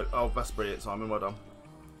so-and-so. Oh, that's brilliant, Simon. Well done.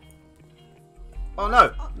 Oh, no.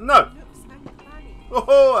 Up No. your nooks and crannies.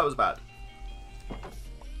 Oh, that was bad.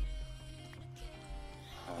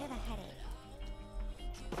 I have a headache.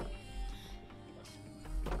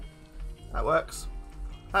 That works.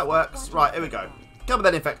 That works. Right, here we go. Come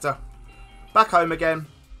on then, Infector. Back home again.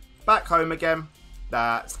 Back home again.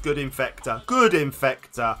 That's good, Infector. Good,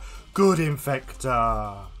 Infector. Good,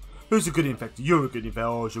 Infector. Who's a good Infector? You're a good Infector.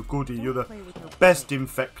 Oh, you're goody. You're the Play with your best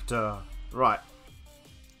Infector. Right.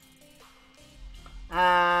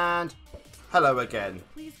 And hello again.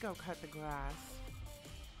 Please go cut the grass.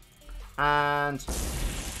 And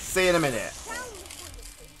see you in a minute. Down the toilet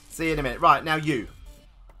seat. See you in a minute. Right, now you.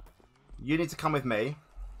 You need to come with me.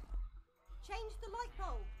 Change the light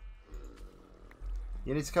bulb.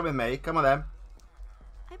 You need to come with me. Come on then.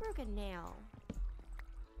 I broke a nail.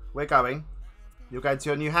 We're going. You're going to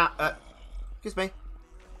your new house. Excuse me.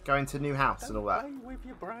 going to new house and all that. Play with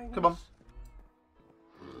your brains. Come on.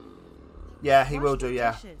 Yeah, he will Wash do, the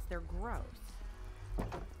yeah. dishes. They're gross.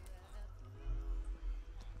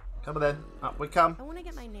 Come on then. Up we come. I want to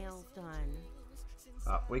get my nails done.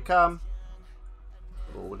 Up we come.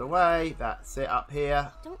 All the way. That's it, up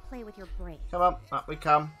here. Don't play with your brain. Come on, up we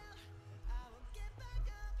come.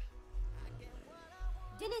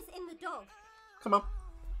 Dinner's in the dog. Come on.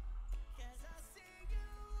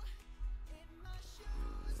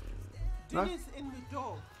 No? Dinner's in the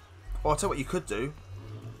dog. Oh, I'll tell you what you could do.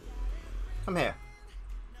 Come here.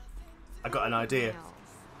 I got an idea. Nails.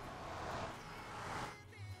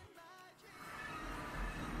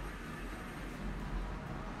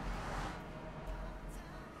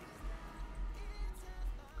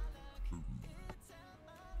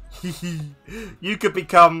 You could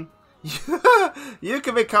become you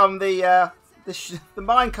could become the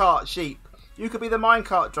minecart sheep. You could be the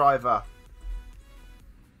minecart driver.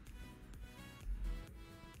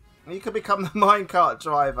 You could become the minecart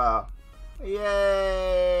driver.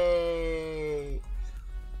 Yay!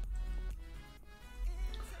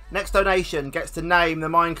 Next donation gets to name the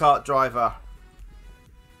minecart driver.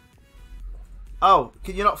 Oh,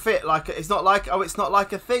 can you not fit like it's not like it's not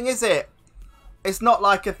like a thing, is it? It's not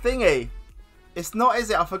like a thingy. It's not, is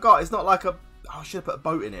it? I forgot. It's not like a... Oh, I should have put a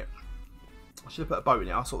boat in it. I should have put a boat in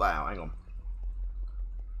it. I'll sort that out. Hang on.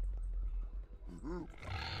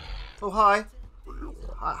 Oh, hi.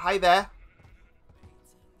 Hi there.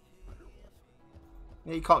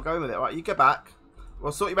 Yeah, you can't go in with it. Right, you go back.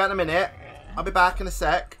 We'll sort you out in a minute. I'll be back in a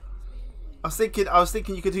sec. I was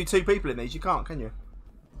thinking you could do 2 people in these. You can't, can you?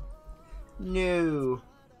 No.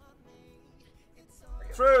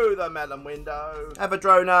 Through the melon window.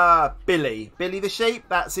 Everdroner. Billy. Billy the sheep.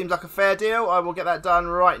 That seems like a fair deal. I will get that done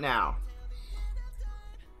right now.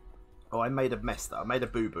 Oh, I made a mess there. I made a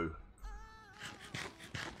boo-boo.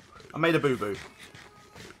 I made a boo-boo.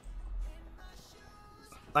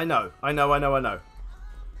 I know.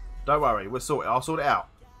 Don't worry. We'll sort it. I'll sort it out.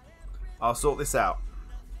 I'll sort this out.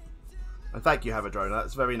 And thank you, Everdroner.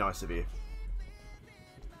 That's very nice of you.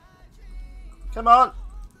 Come on.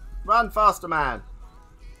 Run faster, man.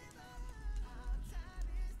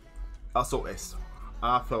 I'll sort this.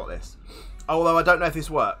 I'll sort this. Although I don't know if this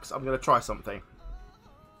works. I'm going to try something.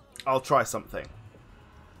 I'll try something.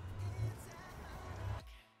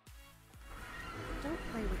 Don't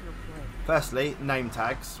play with your brain. Firstly, name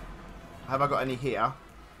tags. Have I got any here?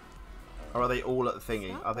 Or are they all at the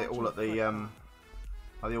thingy? Are they all at the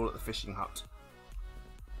fishing hut?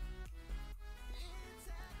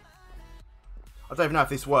 I don't even know if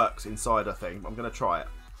this works inside a thing, but I'm going to try it.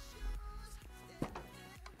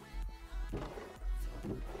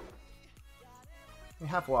 We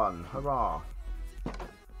have one. Hurrah.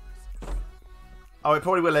 Oh, it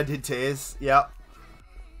probably will end in tears. Yep.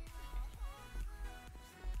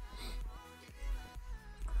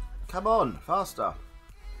 Come on, faster.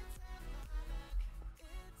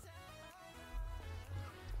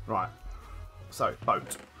 Right. So,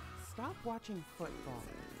 boat. Stop watching football.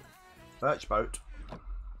 Birch boat.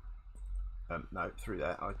 No, through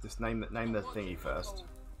there. I just name the thingy first.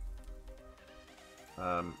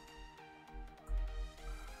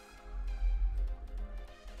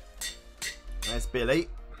 There's Billy.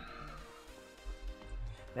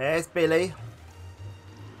 There's Billy.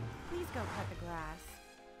 Please go cut the grass.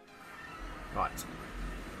 Right.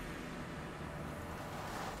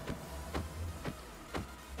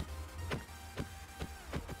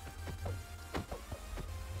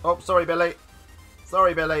 Oh, sorry, Billy.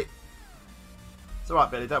 Sorry, Billy. It's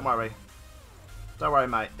alright, Billy. Don't worry. Don't worry,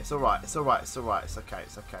 mate. It's alright. It's alright. It's alright. It's okay.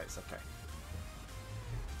 It's okay. It's okay.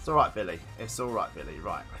 It's alright, Billy. It's alright, Billy.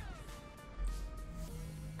 Right.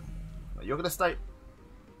 You're going to stay...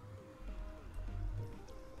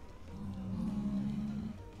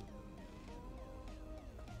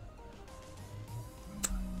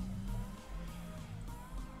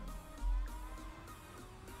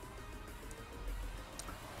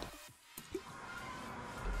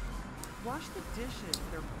 Wash the dishes.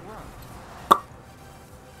 They're gross.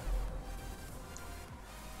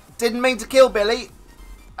 Didn't mean to kill Billy.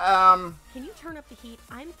 Can you turn up the heat?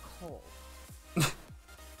 I'm cold.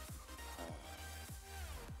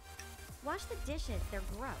 Wash the dishes. They're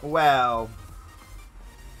gross. Well...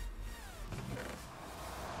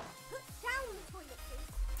 Put down the toilet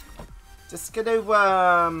seat. Just gonna,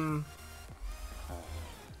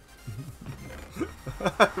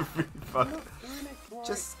 really fun.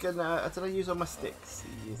 Just gonna... Did I use all my sticks?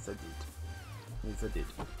 Yes, I did. Yes, I did.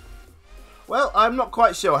 Well, I'm not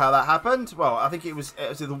quite sure how that happened. Well, I think it was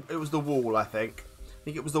the wall, I think. I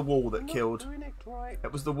think it was the wall that killed...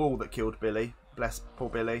 It was the wall that killed Billy. Bless poor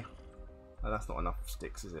Billy. Oh, that's not enough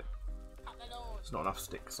sticks, is it? It's not enough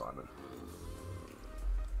sticks, Simon.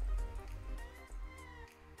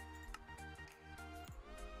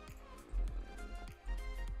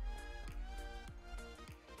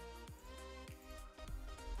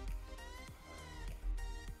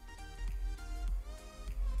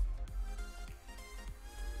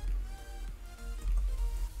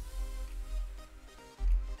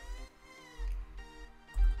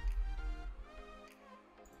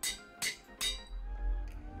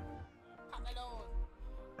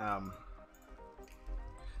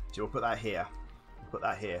 Do you want to put that here? Put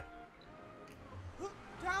that here. Put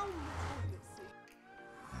down the toilet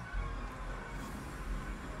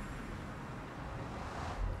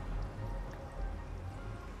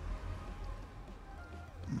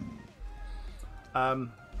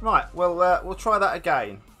seat. Right, well, we'll try that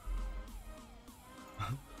again.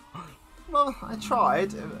 Well, I tried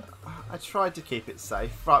to keep it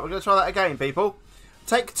safe. Right, we're going to try that again, people.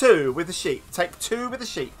 Take 2 with the sheep. Take 2 with the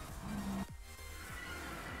sheep.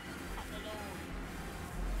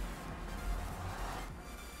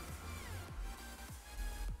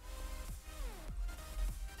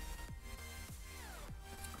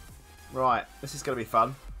 Right, this is going to be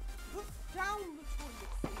fun. Put down the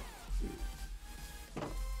toilet seat.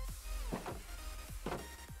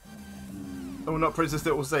 Oh, not Princess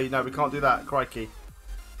Little C. No, we can't do that. Crikey.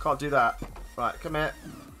 Can't do that. Right, come here.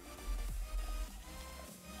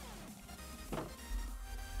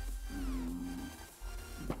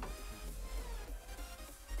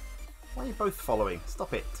 Why are you both following?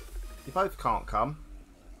 Stop it. You both can't come.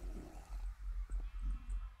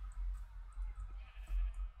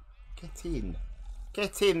 Get in.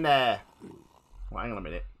 Get in there. Well, hang on a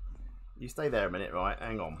minute. You stay there a minute, right?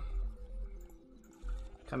 Hang on.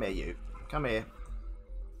 Come here, you. Come here.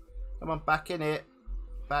 Come on, back in it.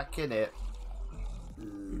 Back in it.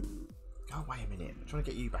 Go away a minute. I'm trying to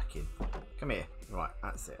get you back in. Come here. Right,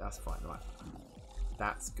 that's it. That's fine. Right.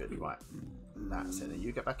 That's good. Right. That's it. Now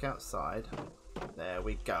you get back outside. There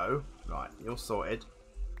we go. Right, you're sorted.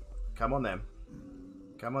 Come on then.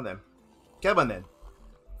 Come on then. Come on then.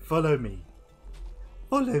 Follow me.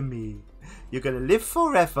 Follow me. You're going to live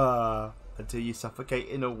forever until you suffocate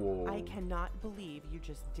in a wall. I cannot believe you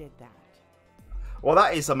just did that. Well,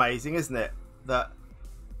 that is amazing, isn't it? That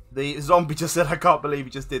the zombie just said, I can't believe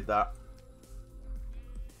you just did that.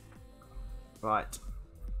 Right.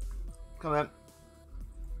 Come on then.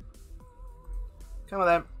 Come on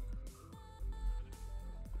then.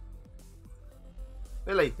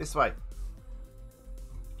 Billy, this way.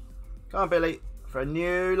 Come on, Billy. For a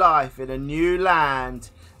new life in a new land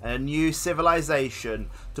and a new civilization,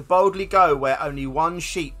 to boldly go where only one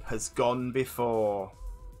sheep has gone before.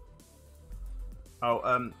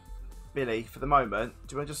 Oh, Billy, for the moment,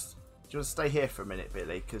 do you want to stay here for a minute,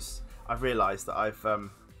 Billy? Because I've realised that I've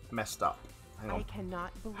messed up. Hang on. I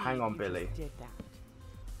cannot believe Hang on, you Billy. just did that.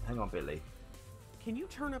 Hang on, Billy. Can you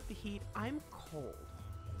turn up the heat? I'm cold.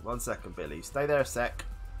 1 second, Billy. Stay there a sec.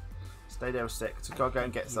 Stay there a sec. Just gotta go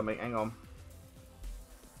and get something. Hang on.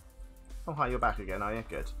 Oh, hi, you're back again, are you?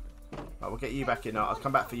 Good. Right, we'll get you back in. I'll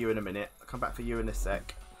come back for you in a minute. I'll come back for you in a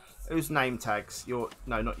sec. Whose name tags? No,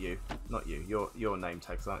 not you. Not you. Your name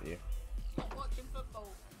tags, aren't you? Watching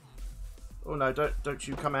football. Oh no, don't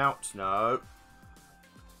you come out. No.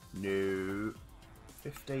 No.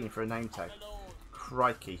 15 for a name tag.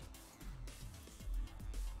 Crikey.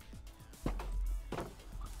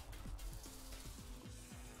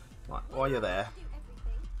 Right, while you're there.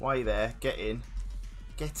 While you're there, get in.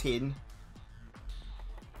 Get in.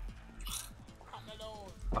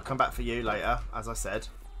 I'll come back for you later, as I said.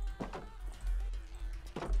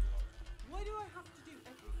 Why do I have to do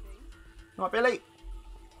everything? Right, Billy.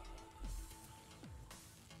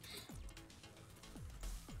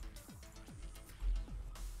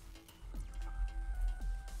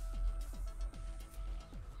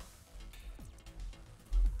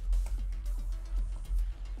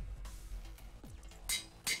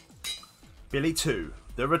 Billy 2,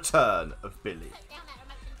 the return of Billy.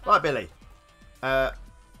 Right, Billy.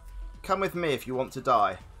 Come with me if you want to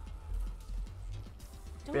die.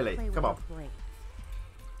 Don't Billy, play come with on. a brain.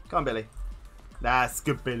 Come on, Billy. That's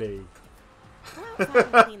good, Billy. Go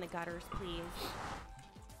outside and clean the gutters, please.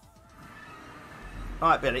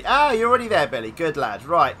 Right, Billy. Ah, you're already there, Billy. Good lad.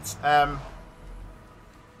 Right.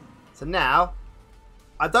 So now,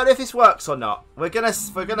 I don't know if this works or not. We're gonna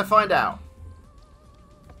find out.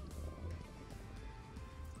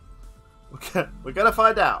 We're gonna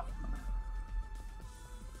find out.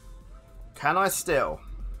 Can I still?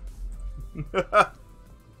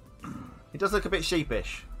 He does look a bit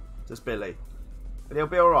sheepish, does Billy, but he'll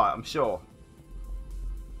be all right, I'm sure.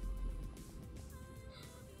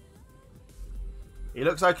 He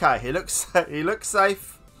looks okay. He looks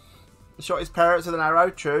safe. Shot his parents with an arrow.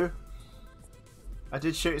 True. I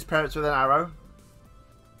did shoot his parents with an arrow.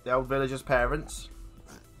 The old villager's parents.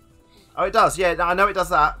 Oh, it does. Yeah, I know it does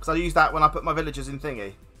that because I use that when I put my villagers in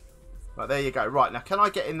thingy. Right, there you go. Right, now can I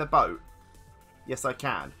get in the boat? Yes, I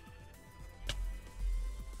can.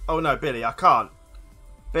 Oh no, Billy, I can't.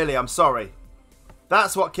 Billy, I'm sorry.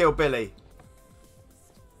 That's what killed Billy.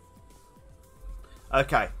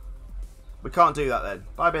 Okay. We can't do that then.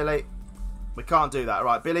 Bye, Billy. We can't do that.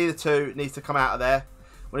 Right, Billy the 2 needs to come out of there.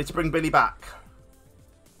 We need to bring Billy back.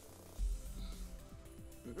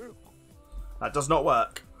 That does not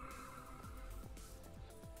work.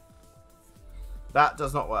 That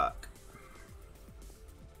does not work.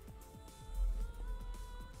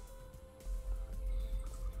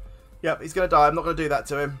 Yep, he's going to die. I'm not going to do that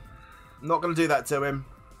to him. I'm not going to do that to him.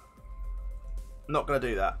 I'm not going to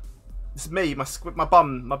do that. It's me. My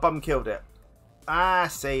bum killed it. Ah,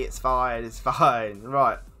 see, it's fine. It's fine.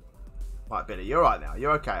 Right. Right, Billy, you're right now.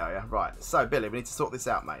 You're okay, are you? Right. So, Billy, we need to sort this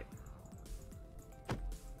out, mate.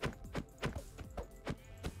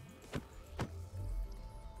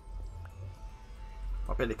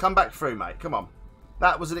 Right, Billy, come back through, mate. Come on.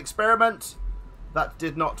 That was an experiment. That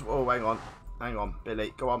did not... Oh, hang on. Hang on,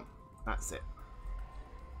 Billy. Go on. That's it.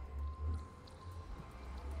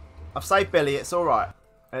 I've saved Billy. It's all right.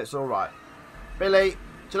 It's all right. Billy,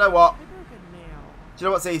 do you know what? Do you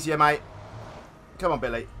know what's easier, mate? Come on,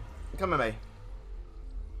 Billy. Come with me.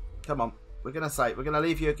 Come on. We're gonna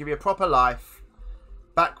leave you, give you a proper life,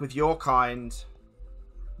 back with your kind,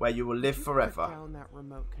 where you will live forever. Put down that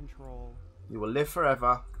remote control. You will live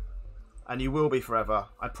forever, and you will be forever.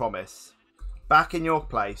 I promise. Back in your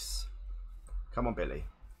place. Come on, Billy.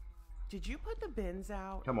 Did you put the bins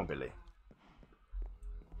out? Come on, Billy.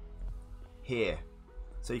 Here.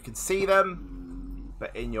 So you can see them,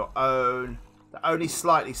 but in your own... That only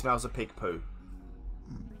slightly smells of pig poo.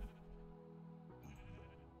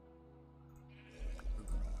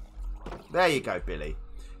 There you go, Billy.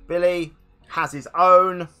 Billy has his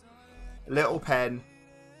own little pen.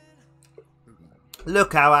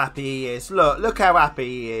 Look how happy he is. Look how happy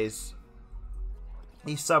he is.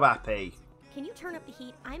 He's so happy. Can you turn up the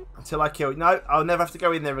heat? Until I kill... No, I'll never have to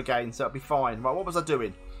go in there again, so it'll be fine. Right, what was I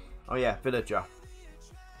doing? Oh, yeah, villager.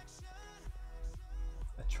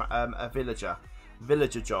 A villager.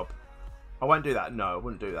 Villager job. I won't do that. No, I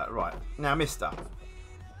wouldn't do that. Right. Now, mister.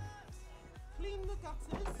 Clean the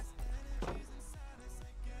gutters.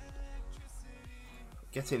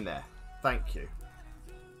 Get in there. Thank you.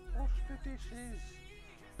 Wash the dishes.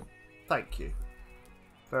 Thank you.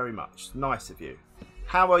 Very much. Nice of you.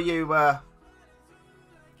 How are you, Why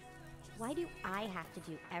do I have to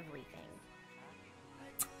do everything?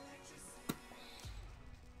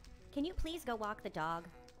 Can you please go walk the dog?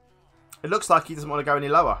 It looks like he doesn't want to go any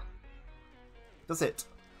lower. Does it?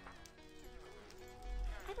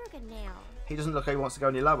 I broke a nail. He doesn't look like he wants to go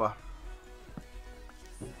any lower.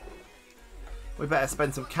 We better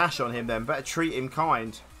spend some cash on him then. Better treat him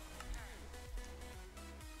kind.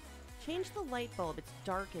 Change the light bulb. It's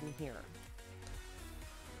dark in here.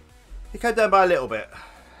 He came down by a little bit.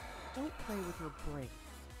 Don't play with your brakes.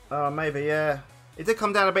 Oh, maybe, yeah. It did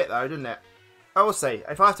come down a bit though, didn't it? I will see.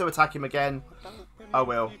 If I have to attack him again, I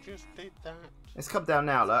will. You just did that. It's come down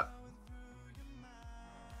now, look.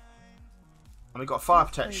 And we've got fire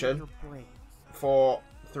Don't play with protection your brakes. for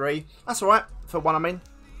 3. That's alright. For 1, I mean.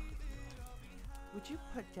 Would you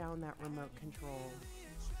put down that remote control?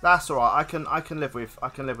 That's alright. I can live with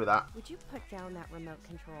that. Would you put down that remote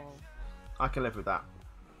control? I can live with that.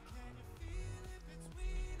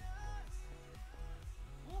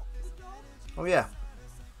 Oh yeah.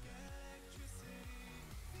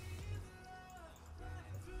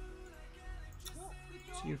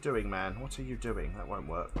 What are you doing, man? What are you doing? That won't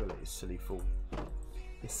work, will it? You silly fool.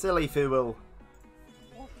 You silly fool.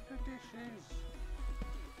 Wash the dishes.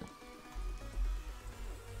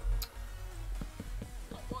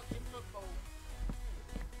 Not watching football.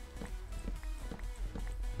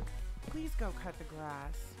 Please go cut the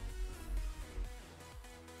grass.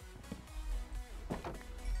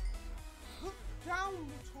 Put down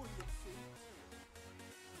the toilet seat.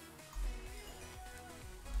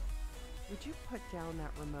 Would you put down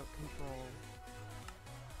that remote control?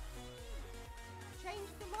 Change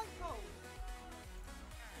the light bulb.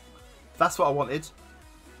 That's what I wanted.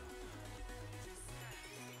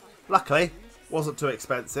 Luckily, wasn't too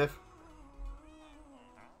expensive.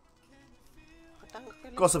 I don't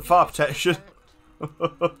believe Got some you fire just did protection.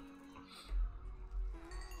 that.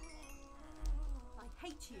 I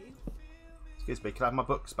hate you. Excuse me, can I have my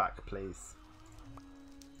books back, please?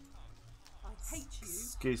 I hate you.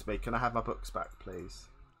 Excuse me, can I have my books back, please?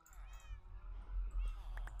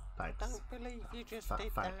 Thanks. Don't believe you just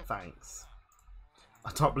did that. Thanks.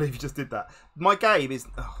 I don't believe you just did that. My game is...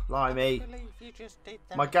 Oh, blimey. Don't believe you just did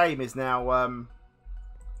that. My game is now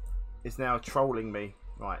trolling me.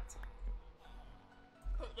 Right.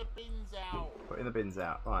 Put the bins out. Putting the bins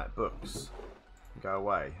out. Right, books. Go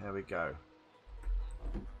away. There we go.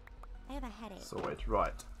 I have a headache. Sorted.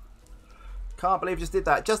 Right. Can't believe you just did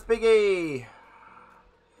that. Just Biggie!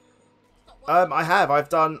 I have. I've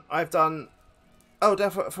done... Oh, down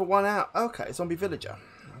for 1 hour. Okay, Zombie Villager.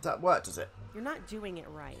 Does that work, does it? You're not doing it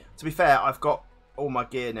right. To be fair, I've got... All my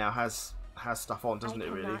gear now has stuff on, doesn't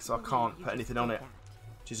it, really? So I can't put anything on it.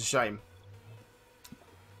 Which is a shame.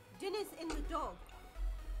 Dinner's in the dog.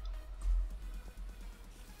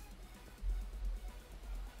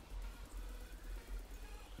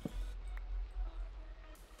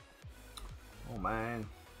 Oh, man.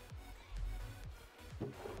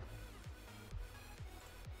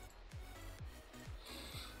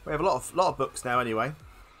 We have a lot of books now, anyway.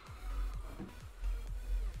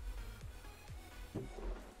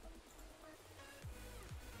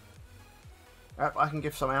 Yep, I can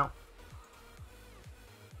give some out.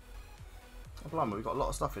 Oh, blimey, we've got a lot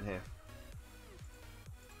of stuff in here.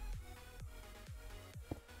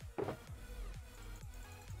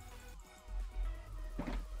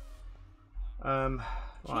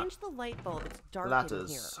 Change the light bulb. It's dark Ladders.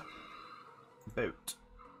 in here. Boat.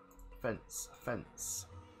 Fence.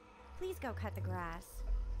 Please go cut the grass.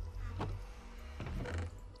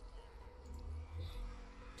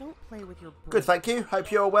 Don't play with your. Good, thank you. Hope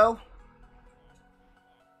you're well.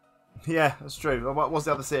 Yeah, that's true. What was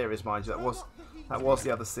the other series, mind you? That was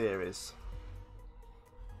the other series.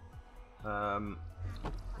 Leather.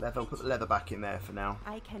 Put the leather back in there for now.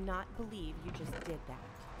 I cannot believe you just did that.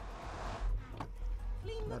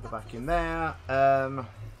 Leather back in there.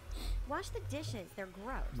 Wash the dishes. They're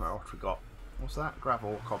gross. No, I forgot. What's that?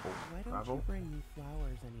 Gravel, cobble. Why don't Gravel. you bring me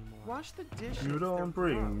flowers anymore? Wash the dishes. You they're don't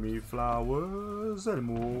bring gross. me flowers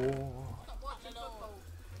anymore.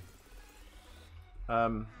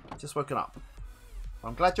 Just woken up.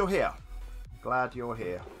 I'm glad you're here. Glad you're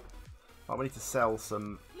here. Oh, we need to sell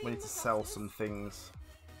some. We need to sell some things.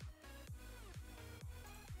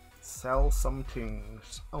 Sell some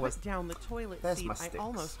things. Oh, Put down the toilet there's seat. my I sticks.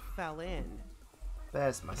 almost fell in.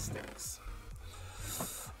 There's my sticks.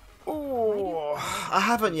 Oh, I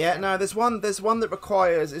haven't yet. No, there's one that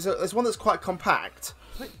requires. There's one that's quite compact,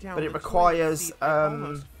 Put down but it the requires. toilet seat. I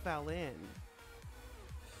almost fell in.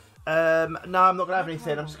 No, I'm not gonna have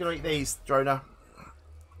anything. I'm just gonna eat these, Drona.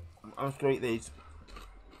 I'm just gonna eat these.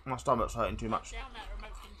 My stomach's hurting too much. Down that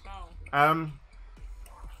remote control.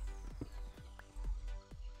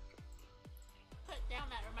 Put down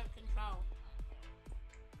that remote control.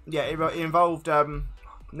 Yeah, it involved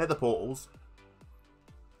nether portals.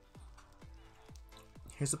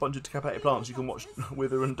 Here's a bunch of decapitated plants you can watch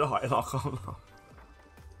wither and die, and I can't.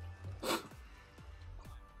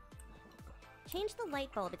 Change the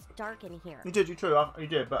light bulb. It's dark in here. You did, you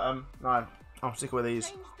did, but no, I'm sticking with these.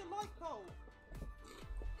 Change the light bulb.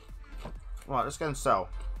 Right, let's go and sell.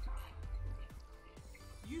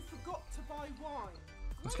 You forgot to buy wine.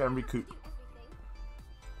 Let's go and recoup.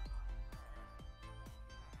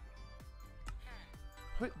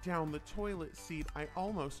 Put down the toilet seat. I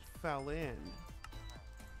almost fell in.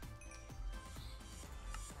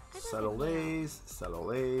 Sell all these. Sell all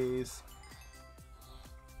these.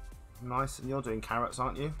 Nice, and you're doing carrots,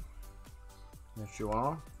 aren't you? Yes, you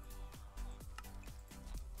are.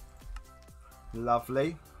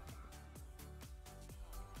 Lovely.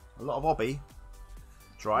 A lot of obby.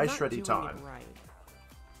 Dry You're not shreddy doing time. it right.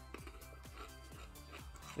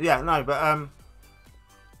 Yeah, no, but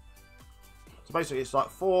so basically it's like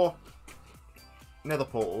 4 nether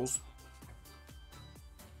portals.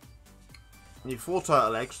 You need 4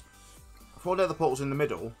 turtle eggs, 4 nether portals in the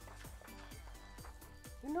middle.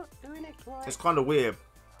 You're not doing it right. It's kind of weird.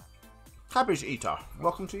 Cabbage eater,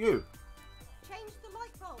 welcome to you. Change the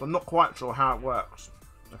light bulb. I'm not quite sure how it works,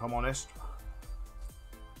 if I'm honest.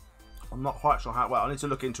 I'm not quite sure how it works. I need to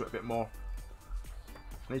look into it a bit more.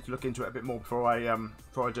 I need to look into it a bit more before I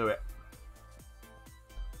do it.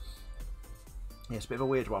 Yeah, it's a bit of a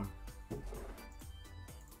weird one.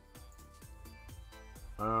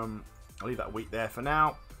 I'll leave that wheat there for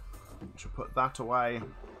now. Should put that away.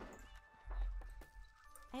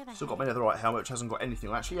 I have a Still got headache. my netherite helmet, which hasn't got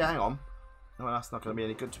anything. Actually, yeah, hang on. No, that's not going to be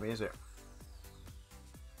any good to me, is it?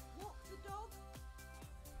 Walk the dog.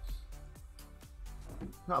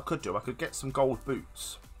 No, I could do. I could get some gold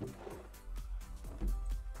boots.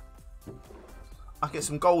 I get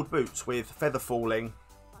some gold boots with feather falling.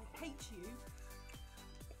 I hate you.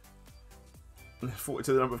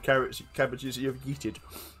 42 the number of cabbages you've yeeted.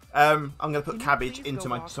 I'm going to put cabbage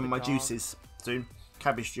into some of my juices soon.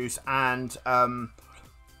 Cabbage juice and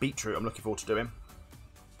beetroot. I'm looking forward to doing.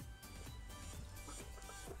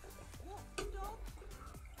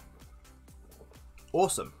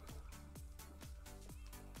 Awesome.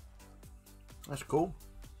 That's cool.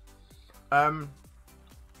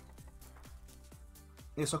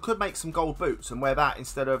 Yes, I could make some gold boots and wear that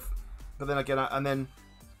instead of. But then again, and then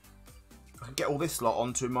I can get all this lot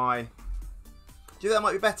onto my. Do you think that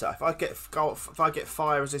might be better if I get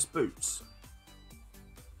fire resist boots?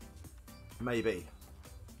 Maybe.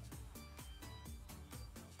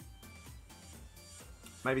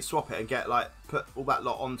 Maybe swap it and get put all that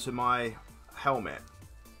lot onto my helmet.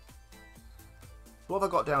 What have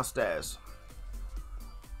I got downstairs?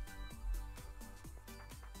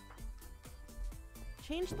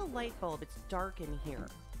 Change the light bulb. It's dark in here.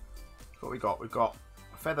 What we got? We've got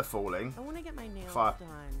feather falling. I want to get my nails done.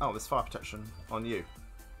 Oh, there's fire protection on you.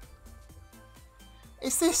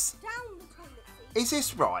 Is this? Down the toilet seat. Is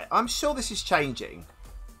this right? I'm sure this is changing.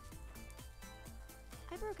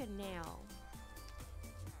 I broke a nail.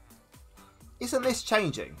 Isn't this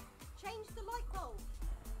changing? Change the light bulb.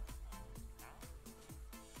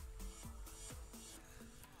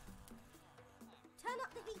 Turn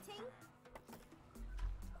up the heating.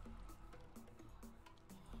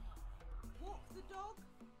 Walk the dog.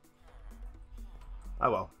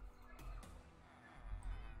 Oh well.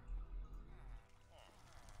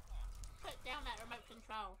 Put down that remote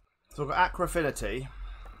control. So I've got Aqua Affinity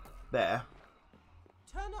there,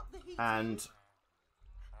 Turn up the heating. and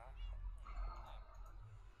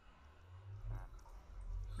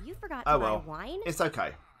You forgot to buy wine? It's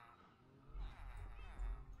okay.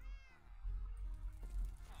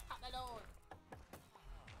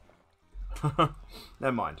 Khallador.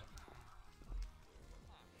 Never mind.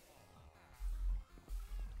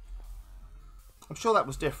 I'm sure that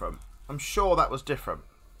was different. I'm sure that was different.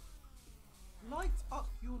 Light up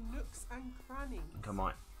your nooks and crannies. I think I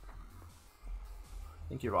might. I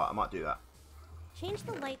think you're right. I might do that. Change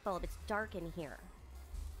the light bulb. It's dark in here.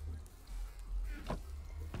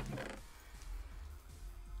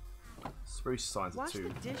 Spruce signs are Wash too.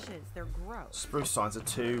 the dishes. They're gross. Spruce signs are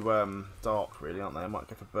too dark, really, aren't they? I might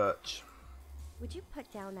go for birch. Would you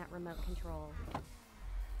put down that remote control?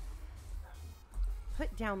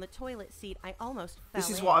 Put down the toilet seat. I almost fell This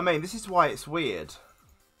is in. what I mean. This is why it's weird.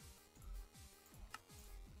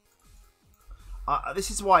 This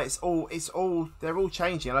is why it's all. They're all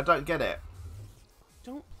changing, and I don't get it.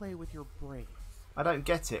 Don't play with your brains. I don't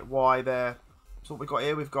get it. Why they're. So what we've got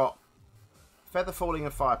here, we've got feather falling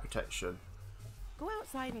and fire protection. Go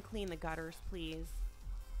outside and clean the gutters, please.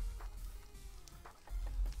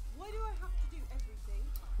 Why do I have to do everything?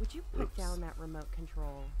 Would you put Oops. down that remote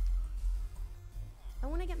control? I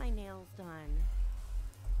want to get my nails done.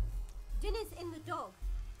 Dinner's in the dog.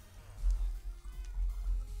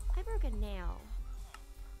 I broke a nail.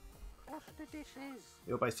 Wash the dishes.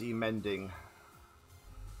 You're basically mending.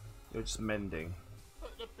 You're just mending.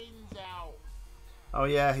 Put the bins out. Oh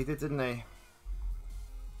yeah, he did, didn't he?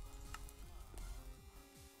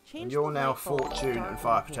 Change And you're the now light bulb. fortune Dark and in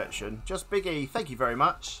fire here. protection. Just Biggie, thank you very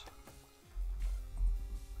much.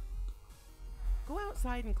 Go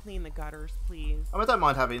outside and clean the gutters, please. I don't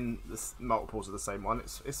mind having this multiples of the same one.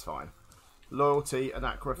 It's fine. Loyalty and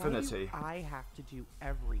Aqua Why do Affinity. I have to do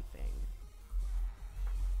everything?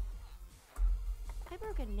 I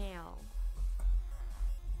broke a nail.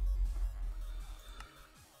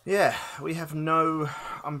 Yeah, we have no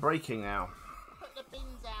unbreaking now. Put the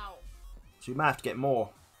bins out. So we may have to get more.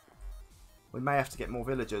 We may have to get more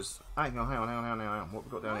villagers. Hang on. What have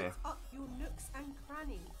we got down Light here? up your nooks and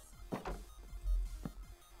crannies.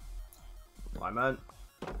 Lyman.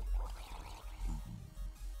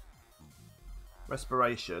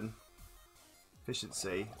 Respiration.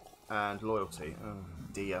 Efficiency. And loyalty. Oh,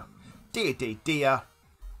 dear. Dear.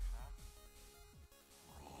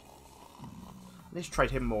 Let's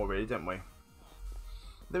trade him more, really, don't we?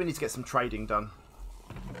 Then we need to get some trading done.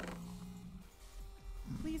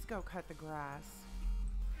 Please go cut the grass.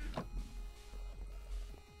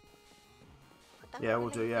 Yeah, we'll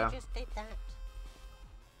do, yeah. You just did that.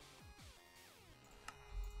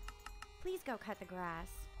 Please go cut the grass.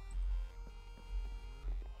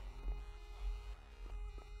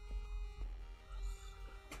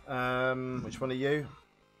 Which one are you?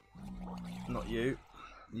 Not you.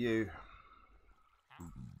 You.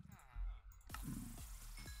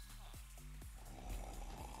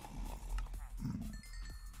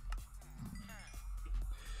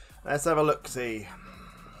 Let's have a look, see.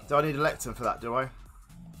 Do I need a lectern for that, do I?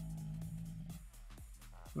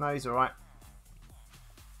 No, he's alright.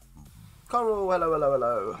 Coral, hello, hello,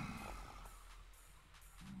 hello.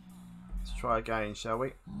 Let's try again, shall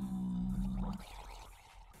we?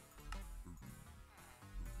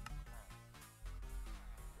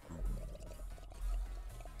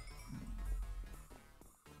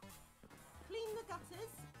 Clean the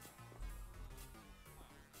gutters.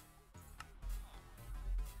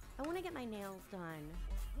 I want to get my nails done.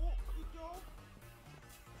 Walk the dog.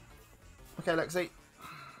 Okay, Lexi.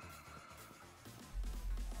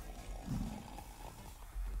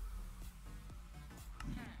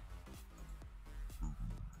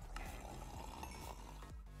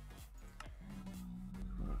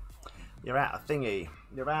 You're out of thingy.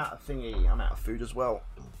 You're out of thingy. I'm out of food as well.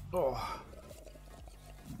 Oh.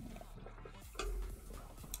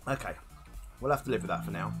 Okay. We'll have to live with that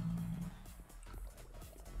for now.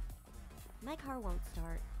 My car won't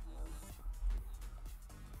start.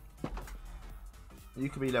 You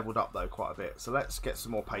can be leveled up though quite a bit. So let's get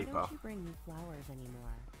some more Why paper. don't you bring me flowers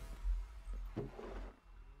anymore?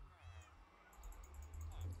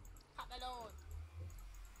 Cut the lawn.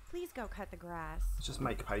 Please go cut the grass. Let's just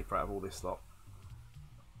make paper out of all this lot.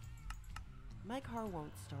 My car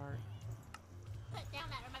won't start. Put down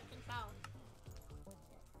that remote control.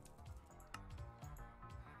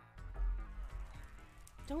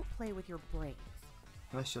 Don't play with your brakes.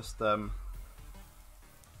 Let's just Stop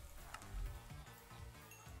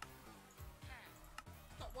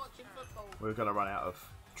watching football. we're gonna run out of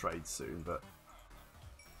trades soon, but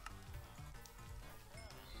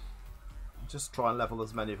just try and level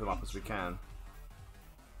as many of them up as we can.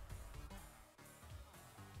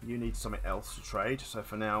 You need something else to trade, so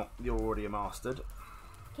for now you're already a mastered.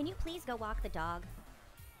 Can you please go walk the dog?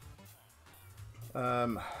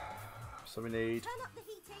 So we need Turn up the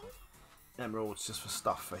heating. emeralds just for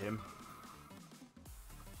stuff for him.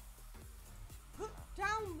 Put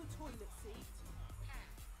down the toilet seat.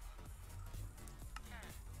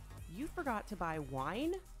 You forgot to buy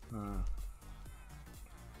wine?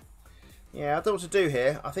 Yeah, I don't know what to do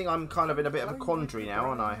here. I think I'm kind of in a bit of a quandary now,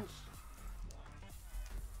 aren't I?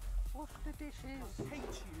 Wash the dishes.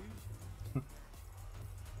 Hate you.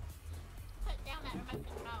 Put down that remote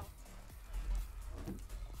control.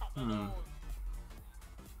 Cut the lawn.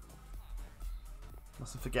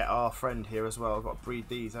 Mustn't forget our friend here as well. I've got to breed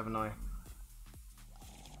these, haven't I?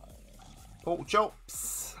 Pork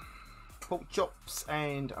chops. Pork chops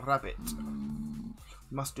and rabbit.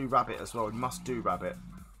 We must do rabbit as well. We must do rabbit.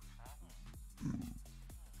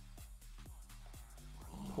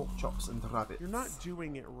 Pork chops and rabbit. You're not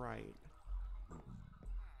doing it right.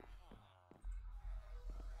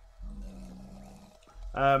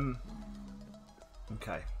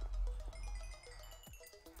 Okay.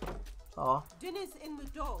 Ah, Dinner's in the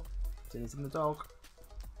dog. dinner's in the dog.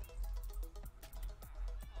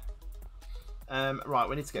 Right,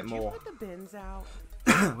 we need to get Did you more. put the bins out?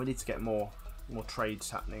 We need to get more trades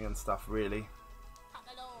happening and stuff. Really. Cut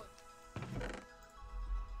the lawn.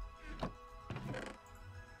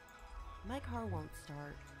 My car won't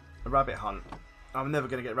start. A rabbit hunt. I'm never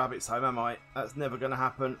going to get rabbits home, am I? That's never going to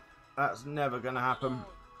happen. That's never going to happen.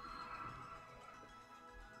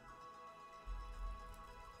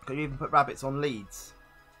 Can you even put rabbits on leads?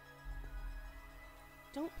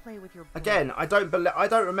 Don't play with your brakes. Again, I don't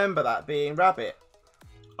remember that being rabbit.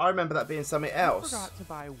 I remember that being something You else. forgot to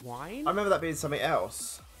buy wine? I remember that being something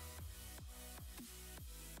else.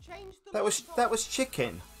 Change the That was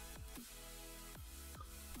chicken.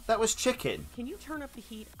 That was chicken. Can you turn up the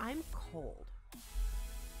heat? I'm cold.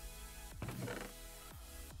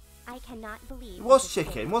 I cannot believe It was this is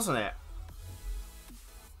chicken, over. wasn't it?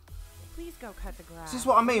 Please go cut the grass. This is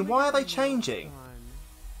what I mean. Why are they Nails changing?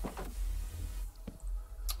 done.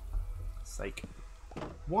 Sake.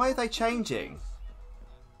 Why are they changing?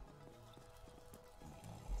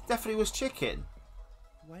 Definitely was chicken.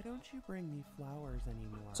 Why don't you bring me flowers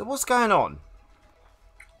anymore? So what's going on?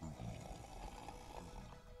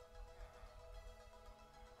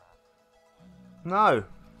 No.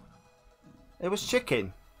 It was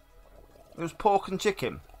chicken. It was pork and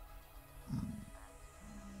chicken.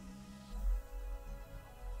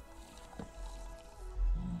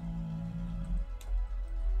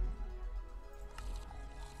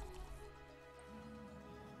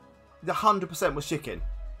 The 100% was chicken.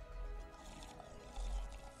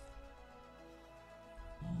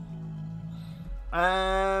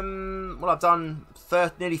 Well, I've done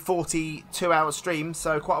nearly 42 hour stream,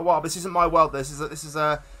 so quite a while. But this isn't my world. This is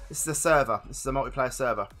a server. This is a multiplayer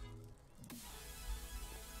server.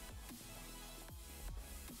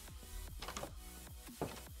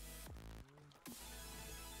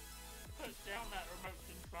 Put down that remote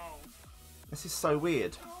control. This is so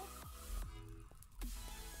weird.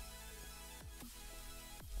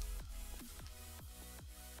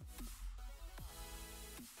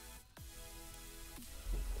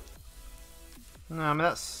 No, I mean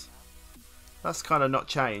that's kind of not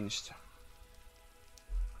changed.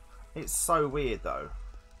 It's so weird though.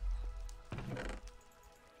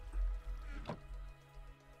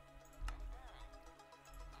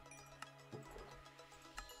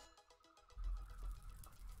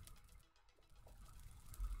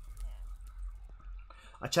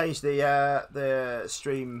 I changed the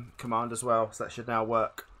stream command as well, so that should now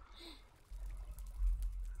work.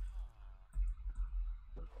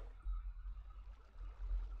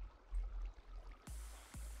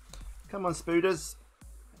 Come on, Spooders.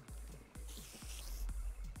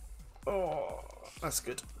 Oh, that's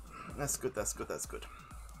good. That's good, that's good, that's good.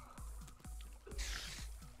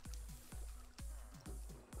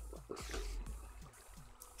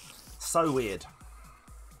 So weird.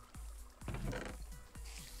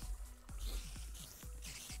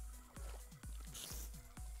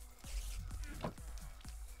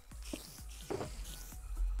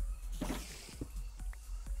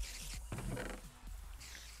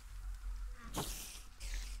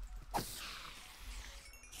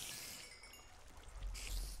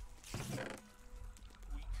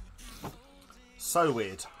 So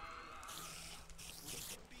weird.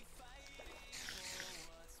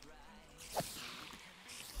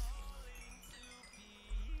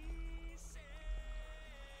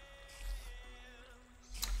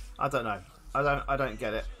 I don't know. I don't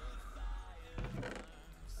get it.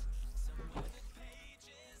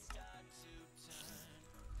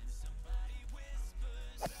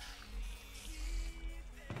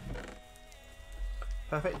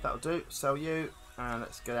 Perfect, that'll do. Sell you, and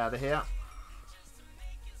let's get out of here.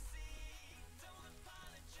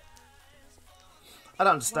 I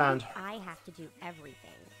don't understand. Why do I have to do everything?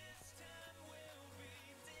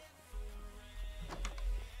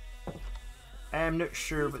 I'm not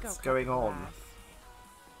sure Please what's go going cut the on.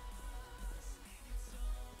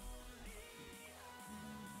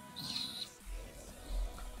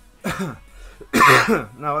 grass.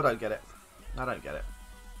 No, I don't get it. I don't get it.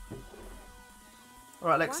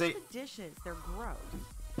 Alright, Wash Lexi. the dishes. They're gross.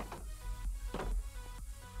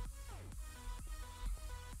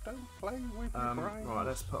 Don't play with your brains. Right,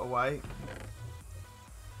 let's put away.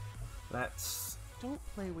 Let's Don't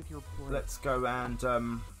play with your brain. let's go and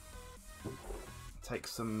take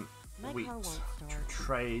some My wheat car won't to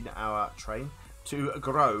start. to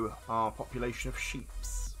grow our population of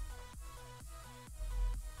sheeps.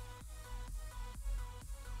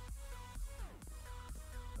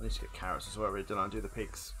 I need to get carrots as well. Really, don't I do the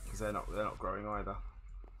pigs because they're not growing either.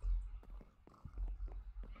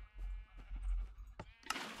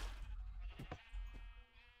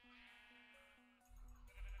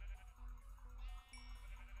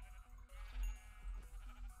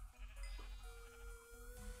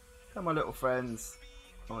 Come on, little friends.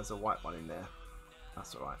 Oh, there's a white one in there.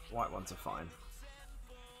 That's alright. White ones are fine.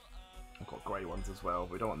 I've got grey ones as well.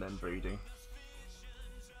 We don't want them breeding.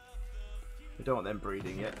 We don't want them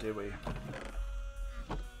breeding yet, do we?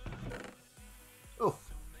 Oh.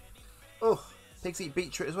 Oh. Pigs eat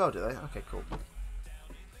beetroot as well, do they? Okay, cool.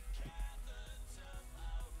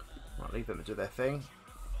 Right, leave them to do their thing.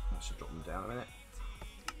 I should drop them down a minute.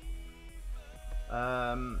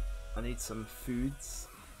 I need some foods.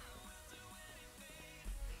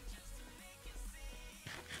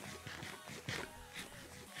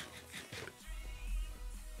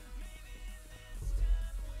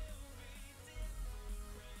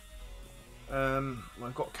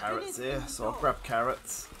 I've got carrots here, so I'll grab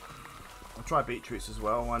carrots. I'll try beetroots as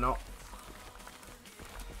well, why not?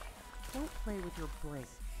 Don't play with your brain.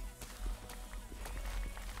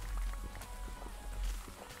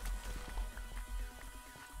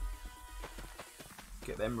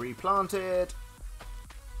 Get them replanted.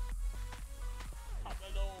 Cut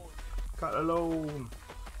the lawn. Cut the lawn.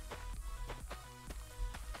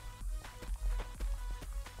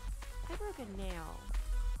 I broke a nail.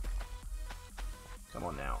 Come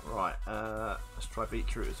on now. Right, let's try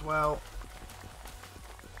beetroot as well.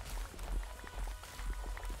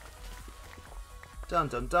 Done,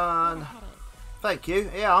 done, done. Thank you.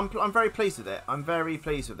 Yeah, I'm very pleased with it. I'm very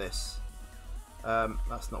pleased with this.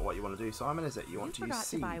 That's not what you want to do, Simon, is it? You want to use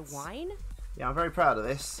seeds. You forgot to buy wine? Yeah, I'm very proud of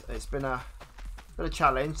this. It's been a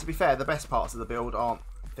challenge. To be fair, the best parts of the build aren't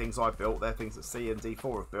things I've built. They're things that C and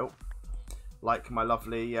D4 have built. Like my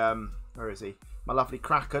lovely, where is he? My lovely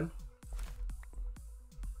Kraken.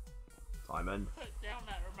 Simon. Put down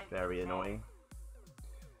that remote Very control. annoying.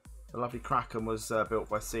 The lovely Kraken was built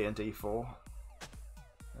by C and D4.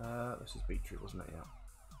 This is beetroot, wasn't it?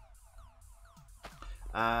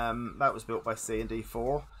 Yeah. That was built by C and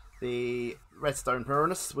D4. The Redstone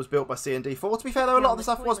Piranus was built by C and D4. To be fair, though, a lot of the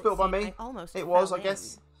stuff was built by me. It was, I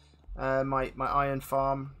guess. My iron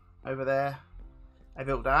farm over there. I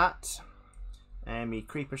built that. And me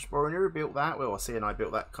creeper spawner built that. Well, C and I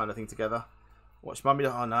built that kind of thing together. Watch Mummy.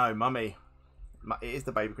 Oh no, Mummy. It is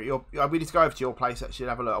the baby creeper. We need to go over to your place actually and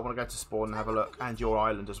have a look. I want to go to spawn and have a look. And your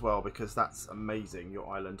island as well, because that's amazing, your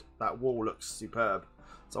island. That wall looks superb.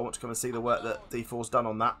 So I want to come and see the work that D4's done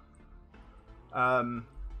on that.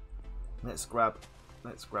 Let's grab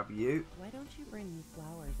you. Why don't you bring me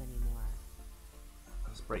flowers anymore?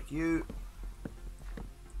 Let's break you.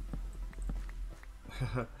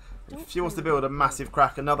 If she wants to build a massive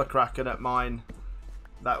another kraken at mine,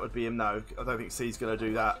 that would be him. No, I don't think C's going to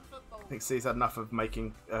do that. I think C's had enough of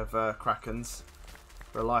making krakens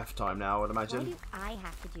for a lifetime now, I would imagine. Why do I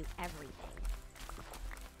have to do everything?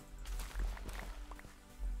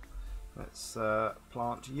 Let's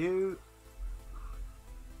plant you.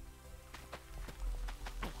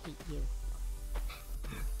 I hate you.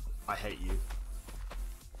 I hate you.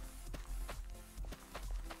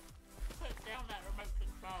 Put down that remote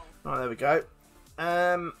control. Right, there we go.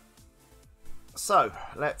 So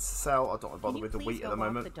let's sell. I don't want to bother with the wheat at the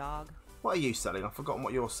moment. The dog? What are you selling? I've forgotten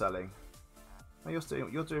what you're selling. Oh,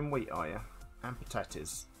 you're doing wheat, are you? And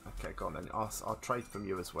potatoes. Okay, go on then. I'll trade from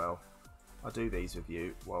you as well. I'll do these with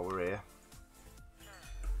you while we're here.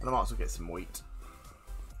 And I might as well get some wheat.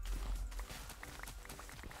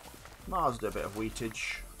 Might as well do a bit of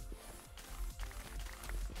wheatage.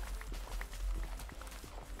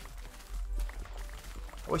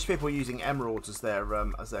 I wish people were using emeralds as their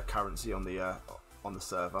currency on the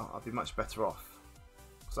server. I'd be much better off.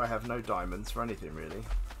 Because I have no diamonds for anything really.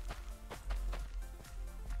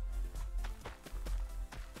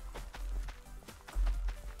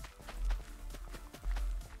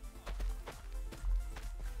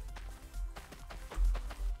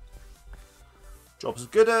 Job's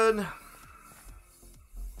good un.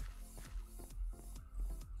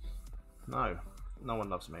 No one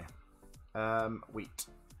loves me. Wheat.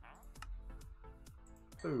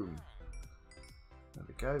 Boom. There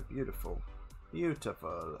we go. Beautiful.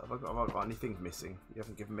 Beautiful. Have I got anything missing? You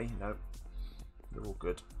haven't given me? No. They're all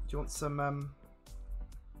good. Do you want some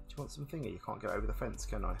thingy? You can't get over the fence,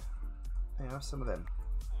 can I? Hey, have some of them.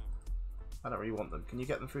 I don't really want them. Can you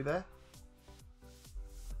get them through there?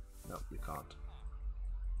 No, you can't.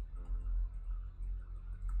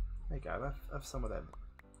 There you go. Have some of them.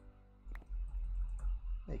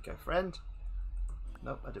 There you go, friend.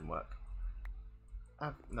 Nope, that didn't work.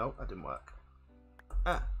 No, that didn't work.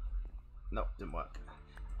 Nope, didn't work.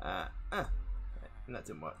 And that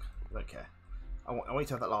didn't work. I don't care. I want you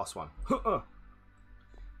to have that last one.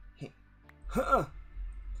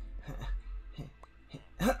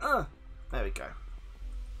 There we go.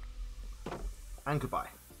 And goodbye.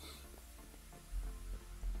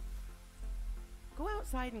 Go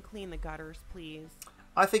outside and clean the gutters, please.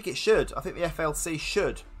 I think it should. I think the FLC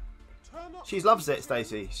should. She loves it,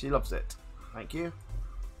 Stacey. She loves it. Thank you.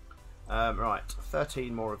 Right,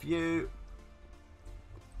 13 more of you.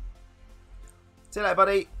 See you later,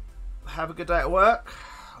 buddy. Have a good day at work.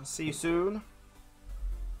 I'll see you soon.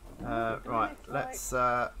 Right, let's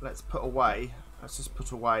put away. Let's just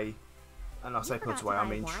put away, and I say put away, I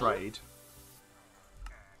mean trade.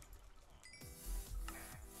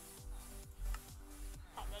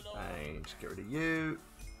 And get rid of you.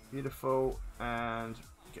 Beautiful. And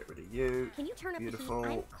get rid of you. Can you turn up beautiful. The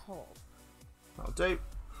heat? I'm cold. That'll do.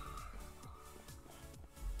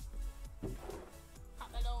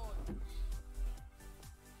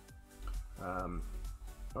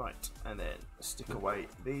 Right, and then stick away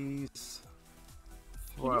these.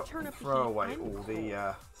 Throw away all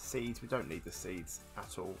the seeds. We don't need the seeds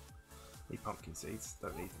at all. Need pumpkin seeds.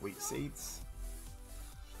 Don't need wheat seeds.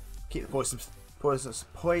 Keep the poisonous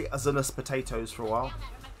potatoes for a while.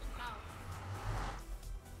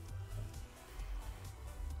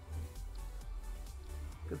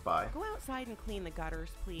 Goodbye. Go outside and clean the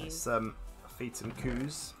gutters, please. Let's feed some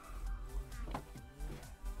coos.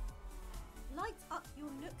 Light up your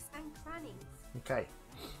nooks and crannies. Okay.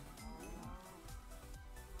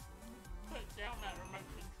 Put down that remote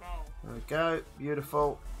control. There we go.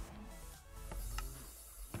 Beautiful.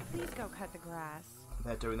 Please go cut the grass.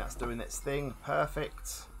 That's doing its thing.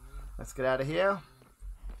 Perfect. Let's get out of here.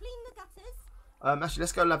 Clean the gutters. Actually,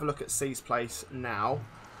 let's go and have a look at C's place now.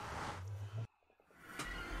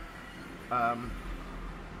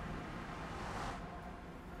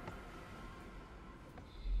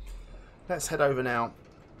 Let's head over now.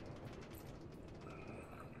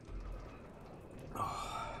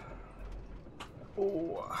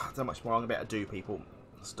 Oh, how much more I'm going to do, people.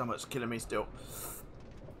 Stomach's killing me still.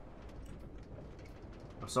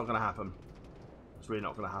 It's not going to happen. It's really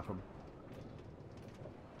not going to happen.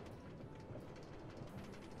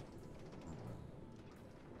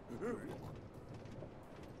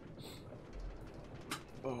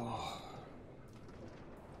 Oh.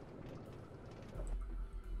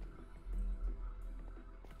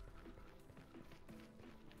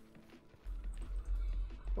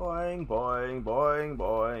 Boing, boing, boing,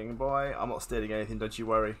 boing, boing. I'm not stealing anything, don't you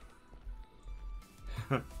worry.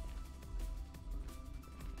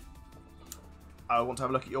 I want to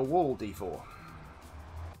have a look at your wall, D4.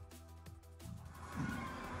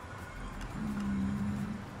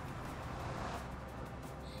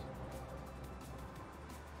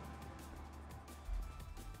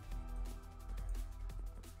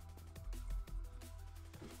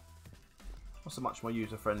 What's a much more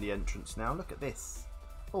user-friendly entrance now? Look at this.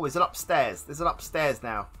 Oh, there's an upstairs. There's an upstairs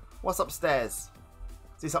now. What's upstairs?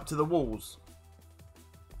 Is this up to the walls?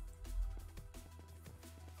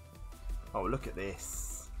 Oh, look at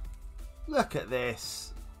this. Look at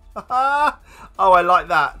this. Oh, I like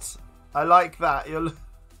that. I like that. You're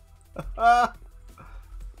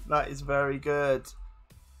that is very good.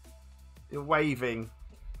 You're waving.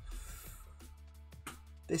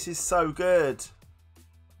 This is so good.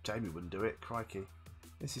 Jamie wouldn't do it. Crikey.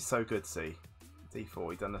 This is so good, see. D4,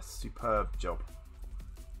 he's done a superb job.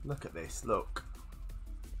 Look at this. Look.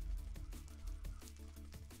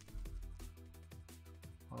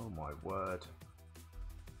 Oh my word.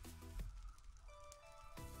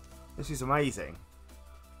 This is amazing.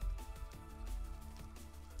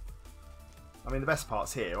 I mean, the best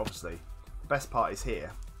part's here, obviously. The best part is here.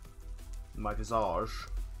 My visage.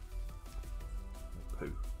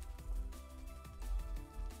 Poo.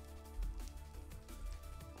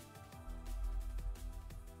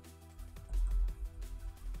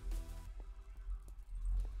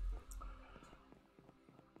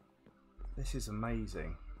 This is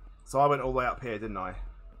amazing. So I went all the way up here, didn't I?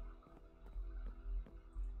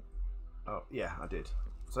 Oh, yeah, I did.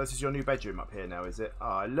 So this is your new bedroom up here now, is it?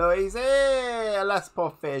 Oh, Louise! Alas, poor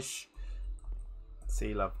fish.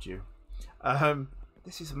 Sea loved you.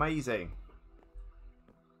 This is amazing.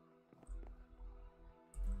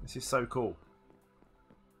 This is so cool.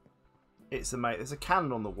 It's amazing. There's a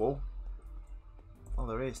cannon on the wall. Oh,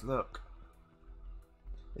 there is. Look.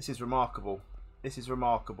 This is remarkable. This is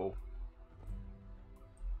remarkable.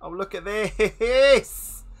 Oh, look at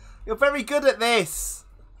this! You're very good at this!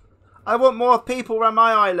 I want more people around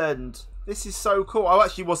my island. This is so cool. I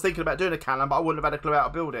actually was thinking about doing a cannon, but I wouldn't have had a clue how to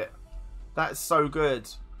build it. That's so good.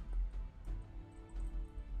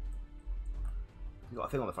 You've got a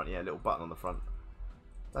thing on the front, yeah, a little button on the front.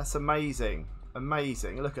 That's amazing.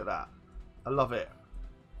 Amazing. Look at that. I love it.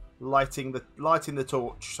 Lighting the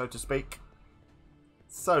torch, so to speak.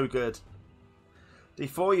 So good.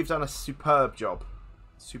 D4, you've done a superb job.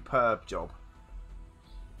 Superb job.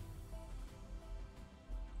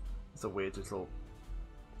 It's a weird little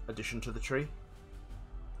addition to the tree.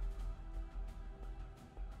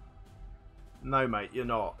 No, mate, you're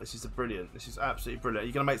not. This is brilliant. This is absolutely brilliant.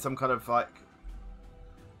 You're going to make some kind of, like,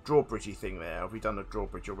 drawbridgey thing there. Have we done a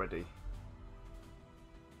drawbridge already?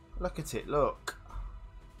 Look at it, look.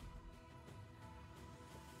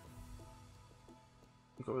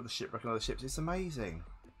 You've got all the shipwreck and other ships. It's amazing.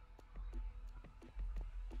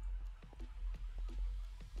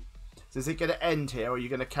 So is it going to end here, or are you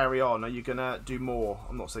going to carry on? Are you going to do more?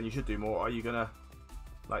 I'm not saying you should do more. Are you going to,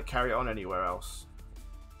 like, carry it on anywhere else?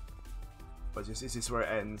 Or is this where it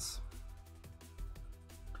ends?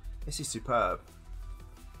 This is superb.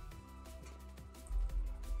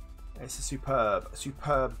 It's a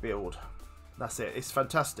superb build. That's it. It's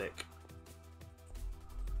fantastic.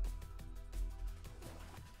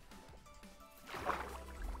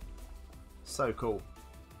 So cool.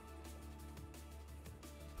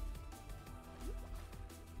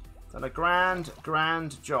 Done a grand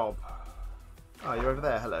job. Oh, you're over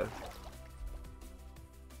there. Hello.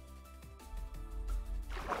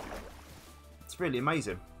 It's really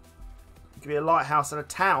amazing. It could be a lighthouse and a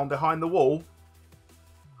town behind the wall.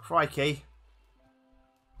 Crikey.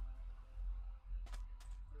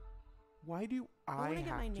 Why do I wanna get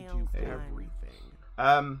my have to nails do done.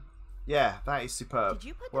 everything? Yeah, that is superb. Did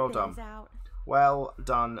you put Well the done. bins out? Well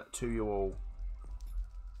done to you all.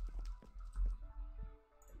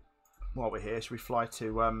 While we're here, should we fly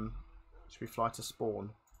to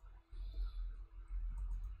spawn?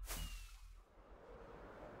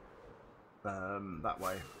 That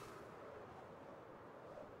way.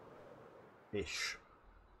 Ish.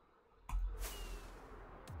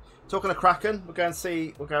 Talking of Kraken, we'll go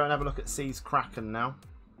and have a look at Sea's Kraken now.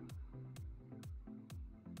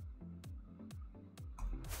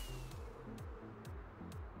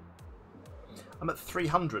 I'm at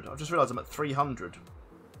 300. I've just realised I'm at 300.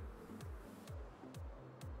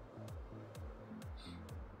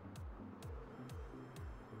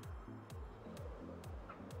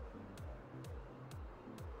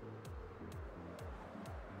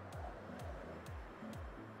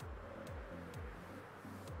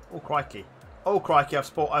 Oh crikey. Oh crikey,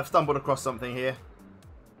 I've stumbled across something here.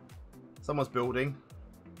 Someone's building.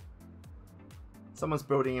 Someone's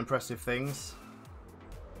building impressive things.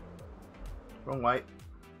 Wrong way.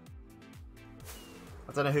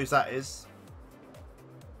 I don't know whose that is.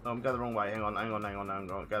 Oh, I'm going the wrong way. Hang on.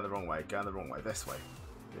 Go the wrong way. Go the wrong way. This way.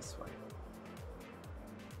 This way.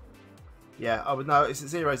 Yeah, I would know. It's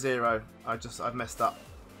 0-0. I've messed up.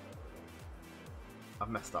 I've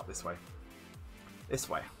messed up this way. This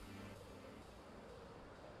way.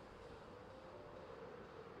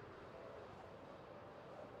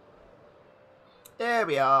 There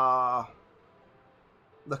we are.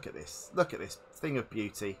 Look at this. Look at this thing of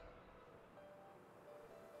beauty.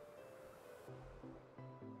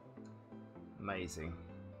 Amazing.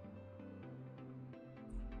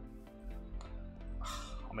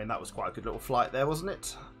 I mean, that was quite a good little flight there, wasn't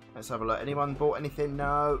it? Let's have a look. Anyone bought anything?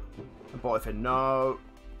 No. I bought anything? No.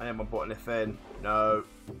 Anyone bought anything? No.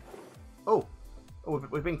 Oh. Oh,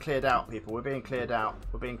 we've been cleared out, people. We're being cleared out.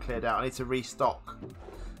 We're being cleared out. I need to restock.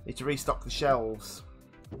 Need to restock the shelves.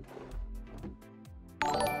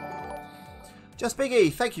 Just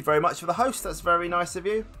Biggie, thank you very much for the host. That's very nice of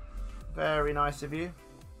you. Very nice of you.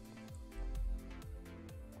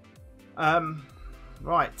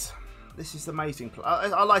 Right. This is amazing.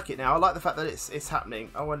 I like it now. I like the fact that it's happening.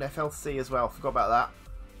 Oh, and FLC as well. Forgot about that.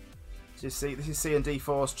 So you see, this is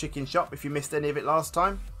C&D4's chicken shop. If you missed any of it last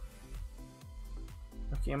time.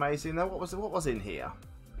 Looking amazing though. What was in here?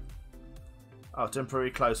 Oh,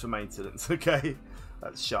 temporary closed for maintenance. Okay,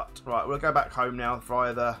 that's shut. Right, we'll go back home now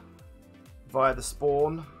via the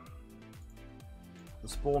spawn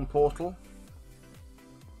portal.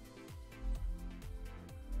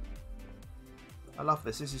 I love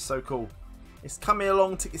this. This is so cool. It's coming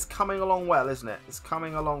along. It's coming along well, isn't it? It's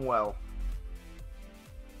coming along well.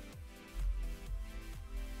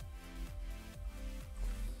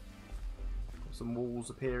 Some walls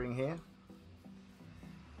appearing here.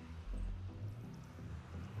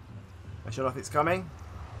 Not sure if it's coming.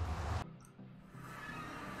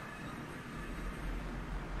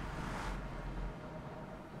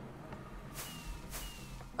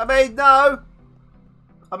 I mean, no.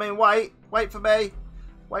 I mean, wait. Wait for me.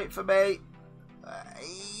 Wait for me.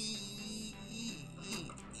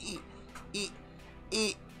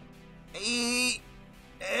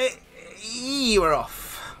 We're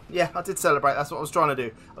off. Yeah, I did celebrate. That's what I was trying to do.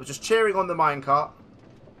 I was just cheering on the minecart.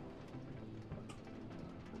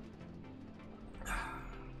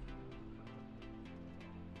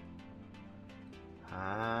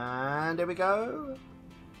 And here we go.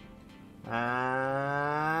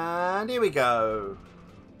 And here we go.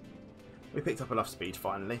 We picked up enough speed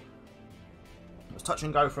finally. It was touch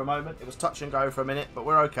and go for a moment. It was touch and go for a minute, but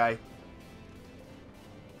we're okay.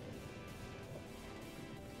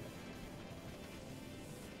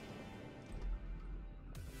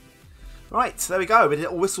 Right, there we go. We did a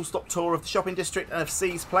little whistle-stop tour of the shopping district and of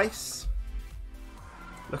C's place.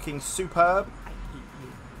 Looking superb.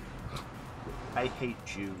 I hate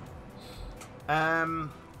you.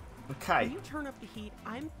 Okay. Can you turn up the heat?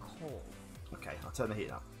 I'm cold. Okay, I'll turn the heat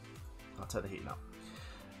up. I'll turn the heating up.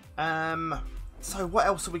 So what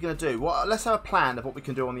else are we going to do? Well, let's have a plan of what we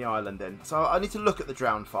can do on the island then. So I need to look at the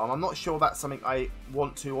drowned farm. I'm not sure that's something I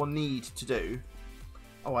want to or need to do.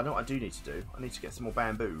 Oh, I know what I do need to do. I need to get some more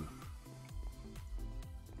bamboo.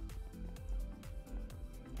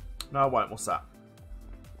 No, I won't. What's that?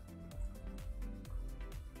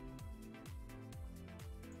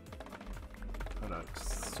 Oh no,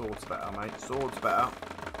 sword's better, mate. Sword's better.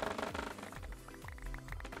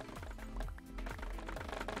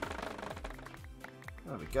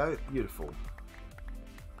 There we go. Beautiful.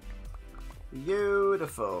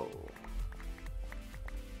 Beautiful.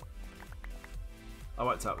 I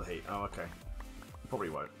won't turn up the heat. Oh, okay. Probably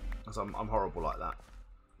won't, because I'm horrible like that.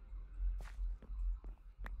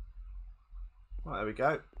 Right, there we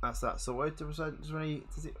go. That's that sorted. Does any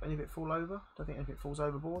of it fall over? Don't think anything falls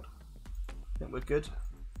overboard. I think we're good.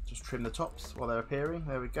 Just trim the tops while they're appearing.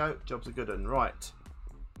 There we go. Job's a good one. Right.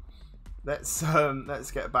 Let's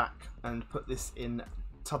get back and put this in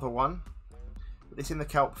t'other one. Put this in the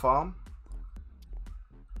kelp farm.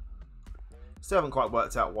 Still haven't quite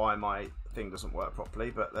worked out why my thing doesn't work properly,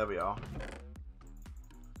 but there we are.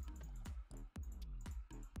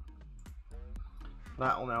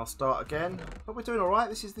 That will now start again, but we're doing all right.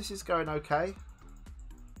 This is going okay.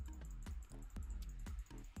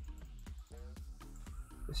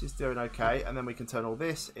 This is doing okay, and then we can turn all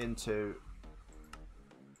this into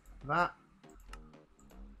that.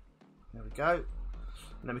 There we go.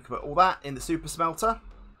 And then we can put all that in the super smelter,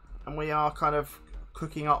 and we are kind of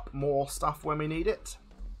cooking up more stuff when we need it.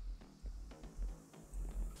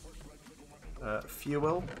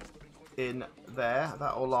 fuel in there.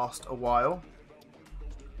 That will last a while.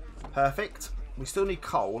 Perfect. We still need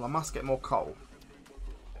coal. I must get more coal.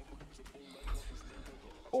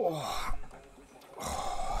 Oh.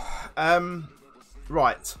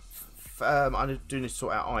 Right. I do need to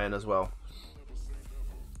sort out iron as well.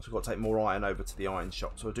 So we've got to take more iron over to the iron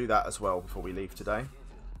shop. So we'll do that as well before we leave today.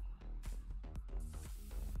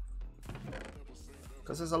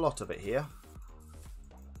 Because there's a lot of it here.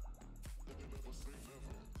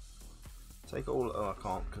 Take it all. Oh, I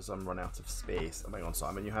can't because I'm run out of space. Oh, hang on,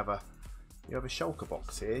 Simon. You have a shulker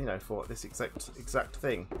box here, you know, for this exact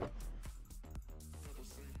thing.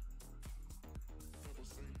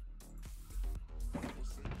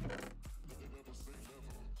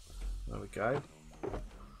 There we go.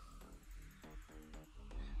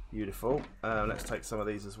 Beautiful. Let's take some of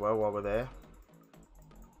these as well while we're there.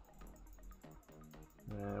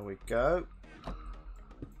 There we go.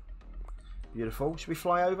 Beautiful. Should we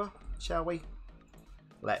fly over? Shall we?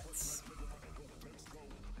 Let's.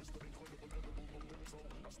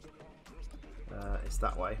 It's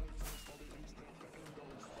that way.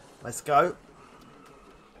 Let's go.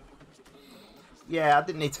 Yeah, I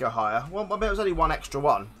didn't need to go higher. Well, I mean, it was only one extra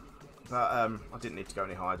one. But I didn't need to go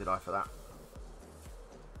any higher, did I, for that?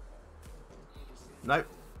 Nope.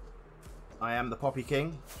 I am the Poppy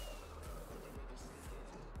King.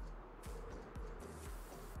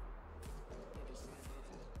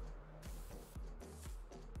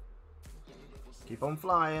 Keep on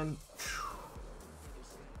flying.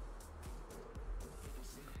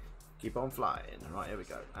 Keep on flying. Right, here we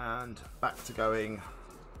go. And back to going.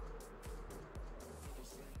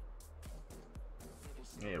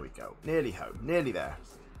 Here we go. Nearly home. Nearly there.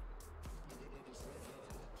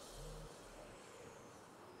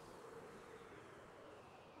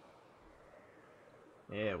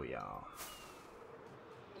 Here we are.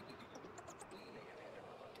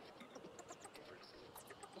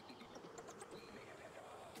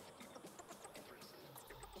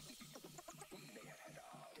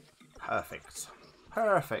 Perfect.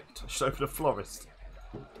 Perfect. I should open a florist.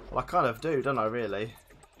 Well, I kind of do, don't I, really?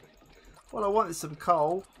 Well, I wanted some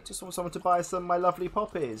coal. Just want someone to buy some of my lovely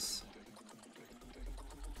poppies.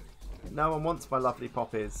 No one wants my lovely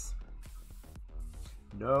poppies.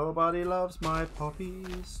 Nobody loves my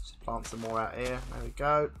poppies. Just plant some more out here. There we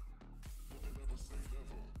go.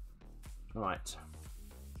 Right.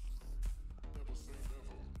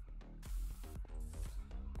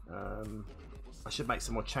 I should make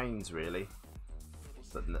some more chains, really.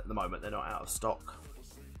 But at the moment, they're not out of stock.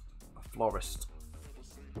 A florist.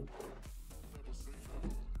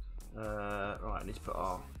 Right, I need to put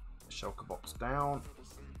our shulker box down.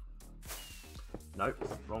 Nope,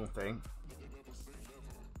 wrong thing.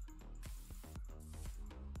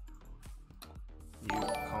 You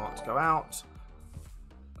can't go out.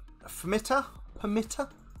 Permitter?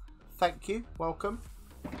 Thank you. Welcome.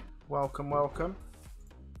 Welcome, welcome.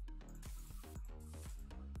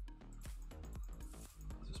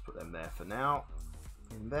 Just put them there for now.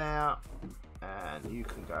 In there. And you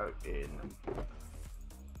can go in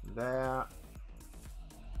there.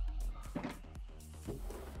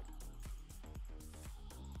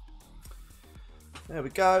 There we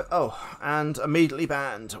go. Oh, and immediately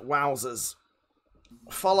banned. Wowzers.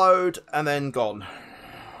 Followed and then gone.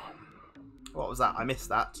 What was that? I missed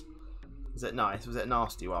that. Was it nice? Was it a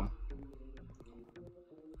nasty one?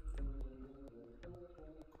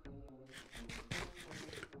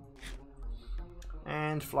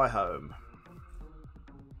 And fly home.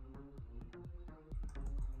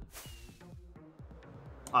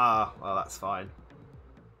 Ah, well, that's fine.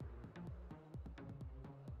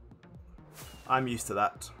 I'm used to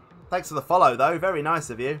that. Thanks for the follow, though. Very nice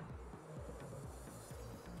of you.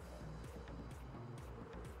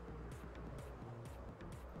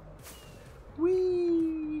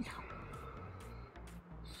 Whee!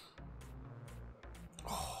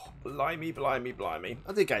 Oh, blimey, blimey, blimey.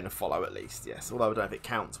 I did gain a follow at least, yes. Although I don't know if it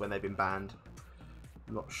counts when they've been banned.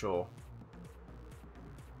 I'm not sure.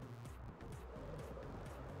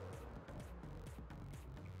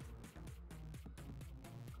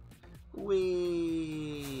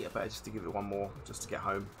 Whee! I better just to give it one more, just to get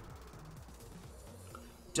home.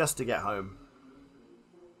 Just to get home.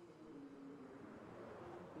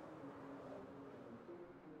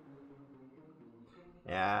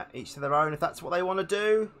 Yeah, each to their own if that's what they want to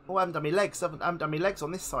do. Oh, I haven't done my legs. I haven't done my legs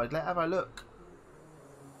on this side. Let have a look.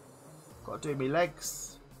 Got to do my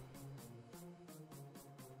legs.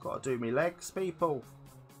 Got to do my legs, people.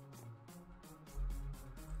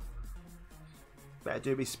 Better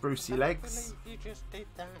do me sprucey legs. You just did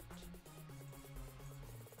that.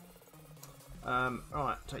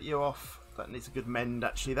 Right, take you off. That needs a good mend,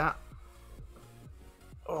 actually, that.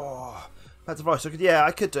 Oh, that's a voice. Yeah,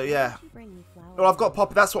 I could do, yeah. Well, I've got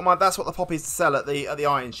poppy. That's what the poppies sell at the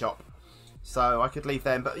iron shop. So I could leave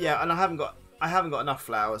them, but yeah, and I haven't got enough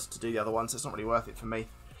flowers to do the other ones, so it's not really worth it for me.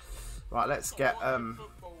 Right, let's get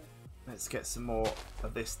some more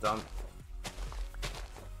of this done.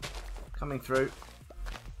 Coming through.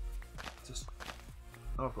 Just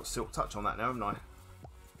I've got silk touch on that now, haven't I?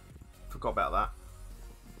 Forgot about that.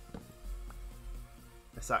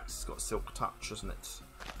 This axe has got silk touch, hasn't it?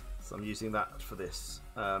 So I'm using that for this.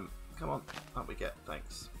 Come on, up we get.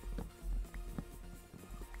 Thanks.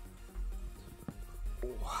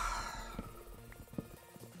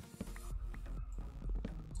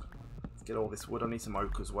 Let's get all this wood. I need some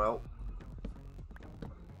oak as well.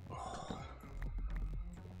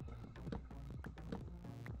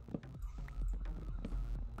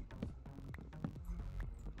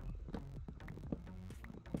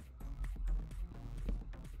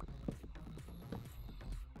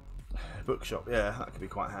 Bookshop, yeah, that could be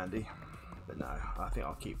quite handy. But no, I think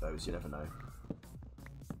I'll keep those, you never know.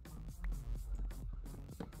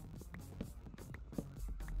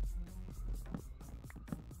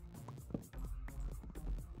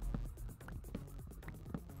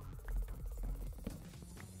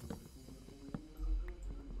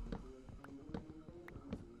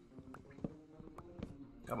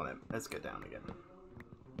 Come on then, let's get down again.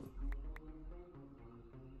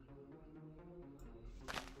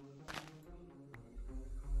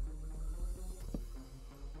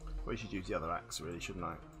 I should use the other axe, really, shouldn't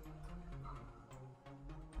I?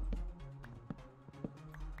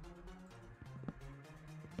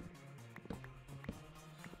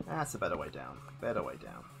 That's a better way down. Better way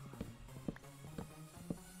down.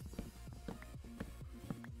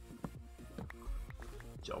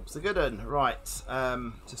 Job's a good one. Right.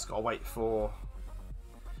 Just gotta wait for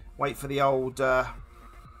the old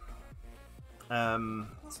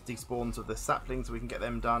despawns of the saplings so we can get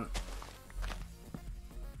them done.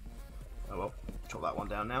 Oh well, chop that one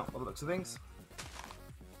down now, by the looks of things.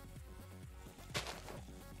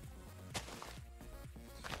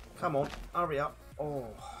 Come on, hurry up. Oh.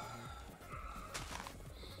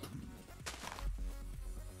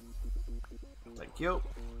 Thank you.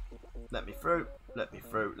 Let me through, let me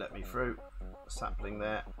through, let me through. Sapling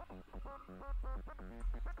there.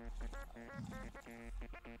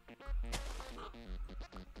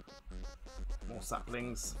 More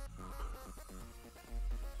saplings.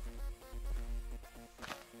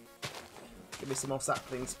 Give me some more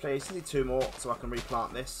saplings, please. I need 2 more so I can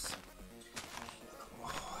replant this.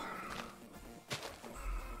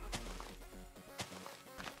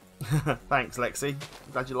 Thanks, Lexi.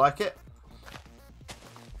 Glad you like it.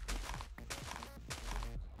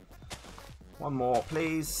 1 more,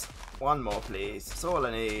 please. 1 more, please. That's all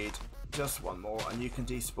I need. Just 1 more, and you can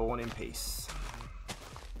despawn in peace.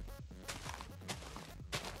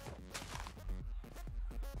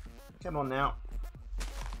 Come on now.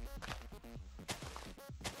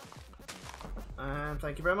 And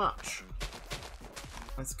thank you very much.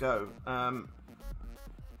 Let's go. If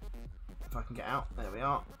I can get out. There we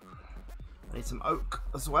are. I need some oak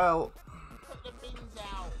as well. Put the bins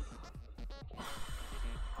out.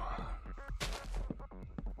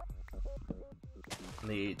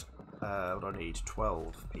 Need, what do I need?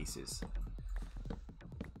 12 pieces.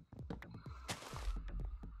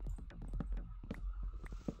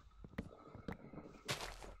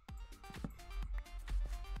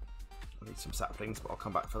 I need some saplings, but I'll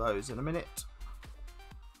come back for those in a minute.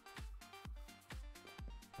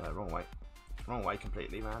 Wrong way. Wrong way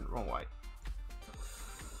completely, man. Wrong way.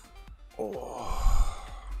 Oh.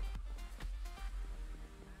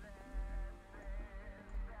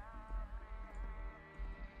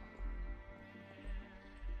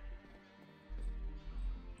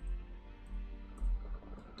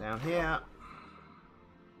 Down here.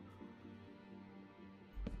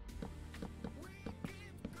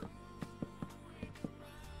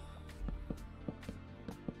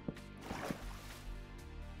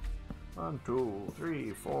 One, 2,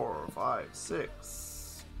 3, 4, 5,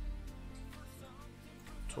 6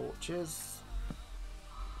 torches.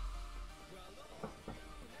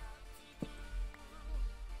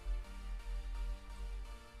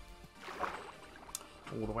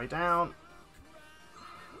 All the way down.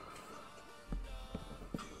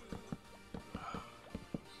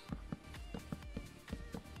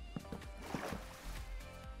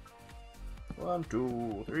 One,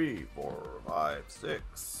 2, 3, 4, 5,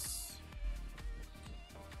 6.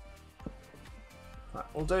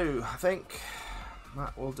 That will do, I think.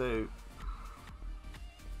 That will do.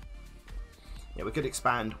 Yeah, we could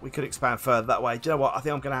expand. We could expand further that way. Do you know what? I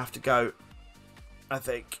think I'm going to have to go. I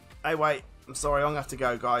think. Hey, wait. I'm sorry. I'm going to have to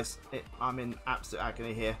go, guys. I'm in absolute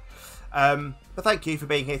agony here. But thank you for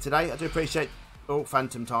being here today. I do appreciate... Oh,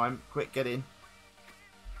 phantom time. Quick, get in.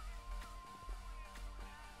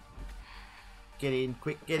 Get in.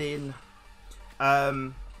 Quick, get in.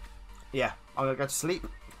 Yeah, I'm going to go to sleep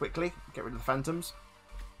quickly. Get rid of the phantoms.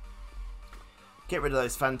 Get rid of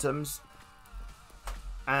those phantoms.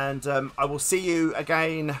 And I will see you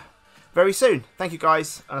again very soon. Thank you,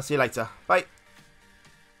 guys. And I'll see you later. Bye.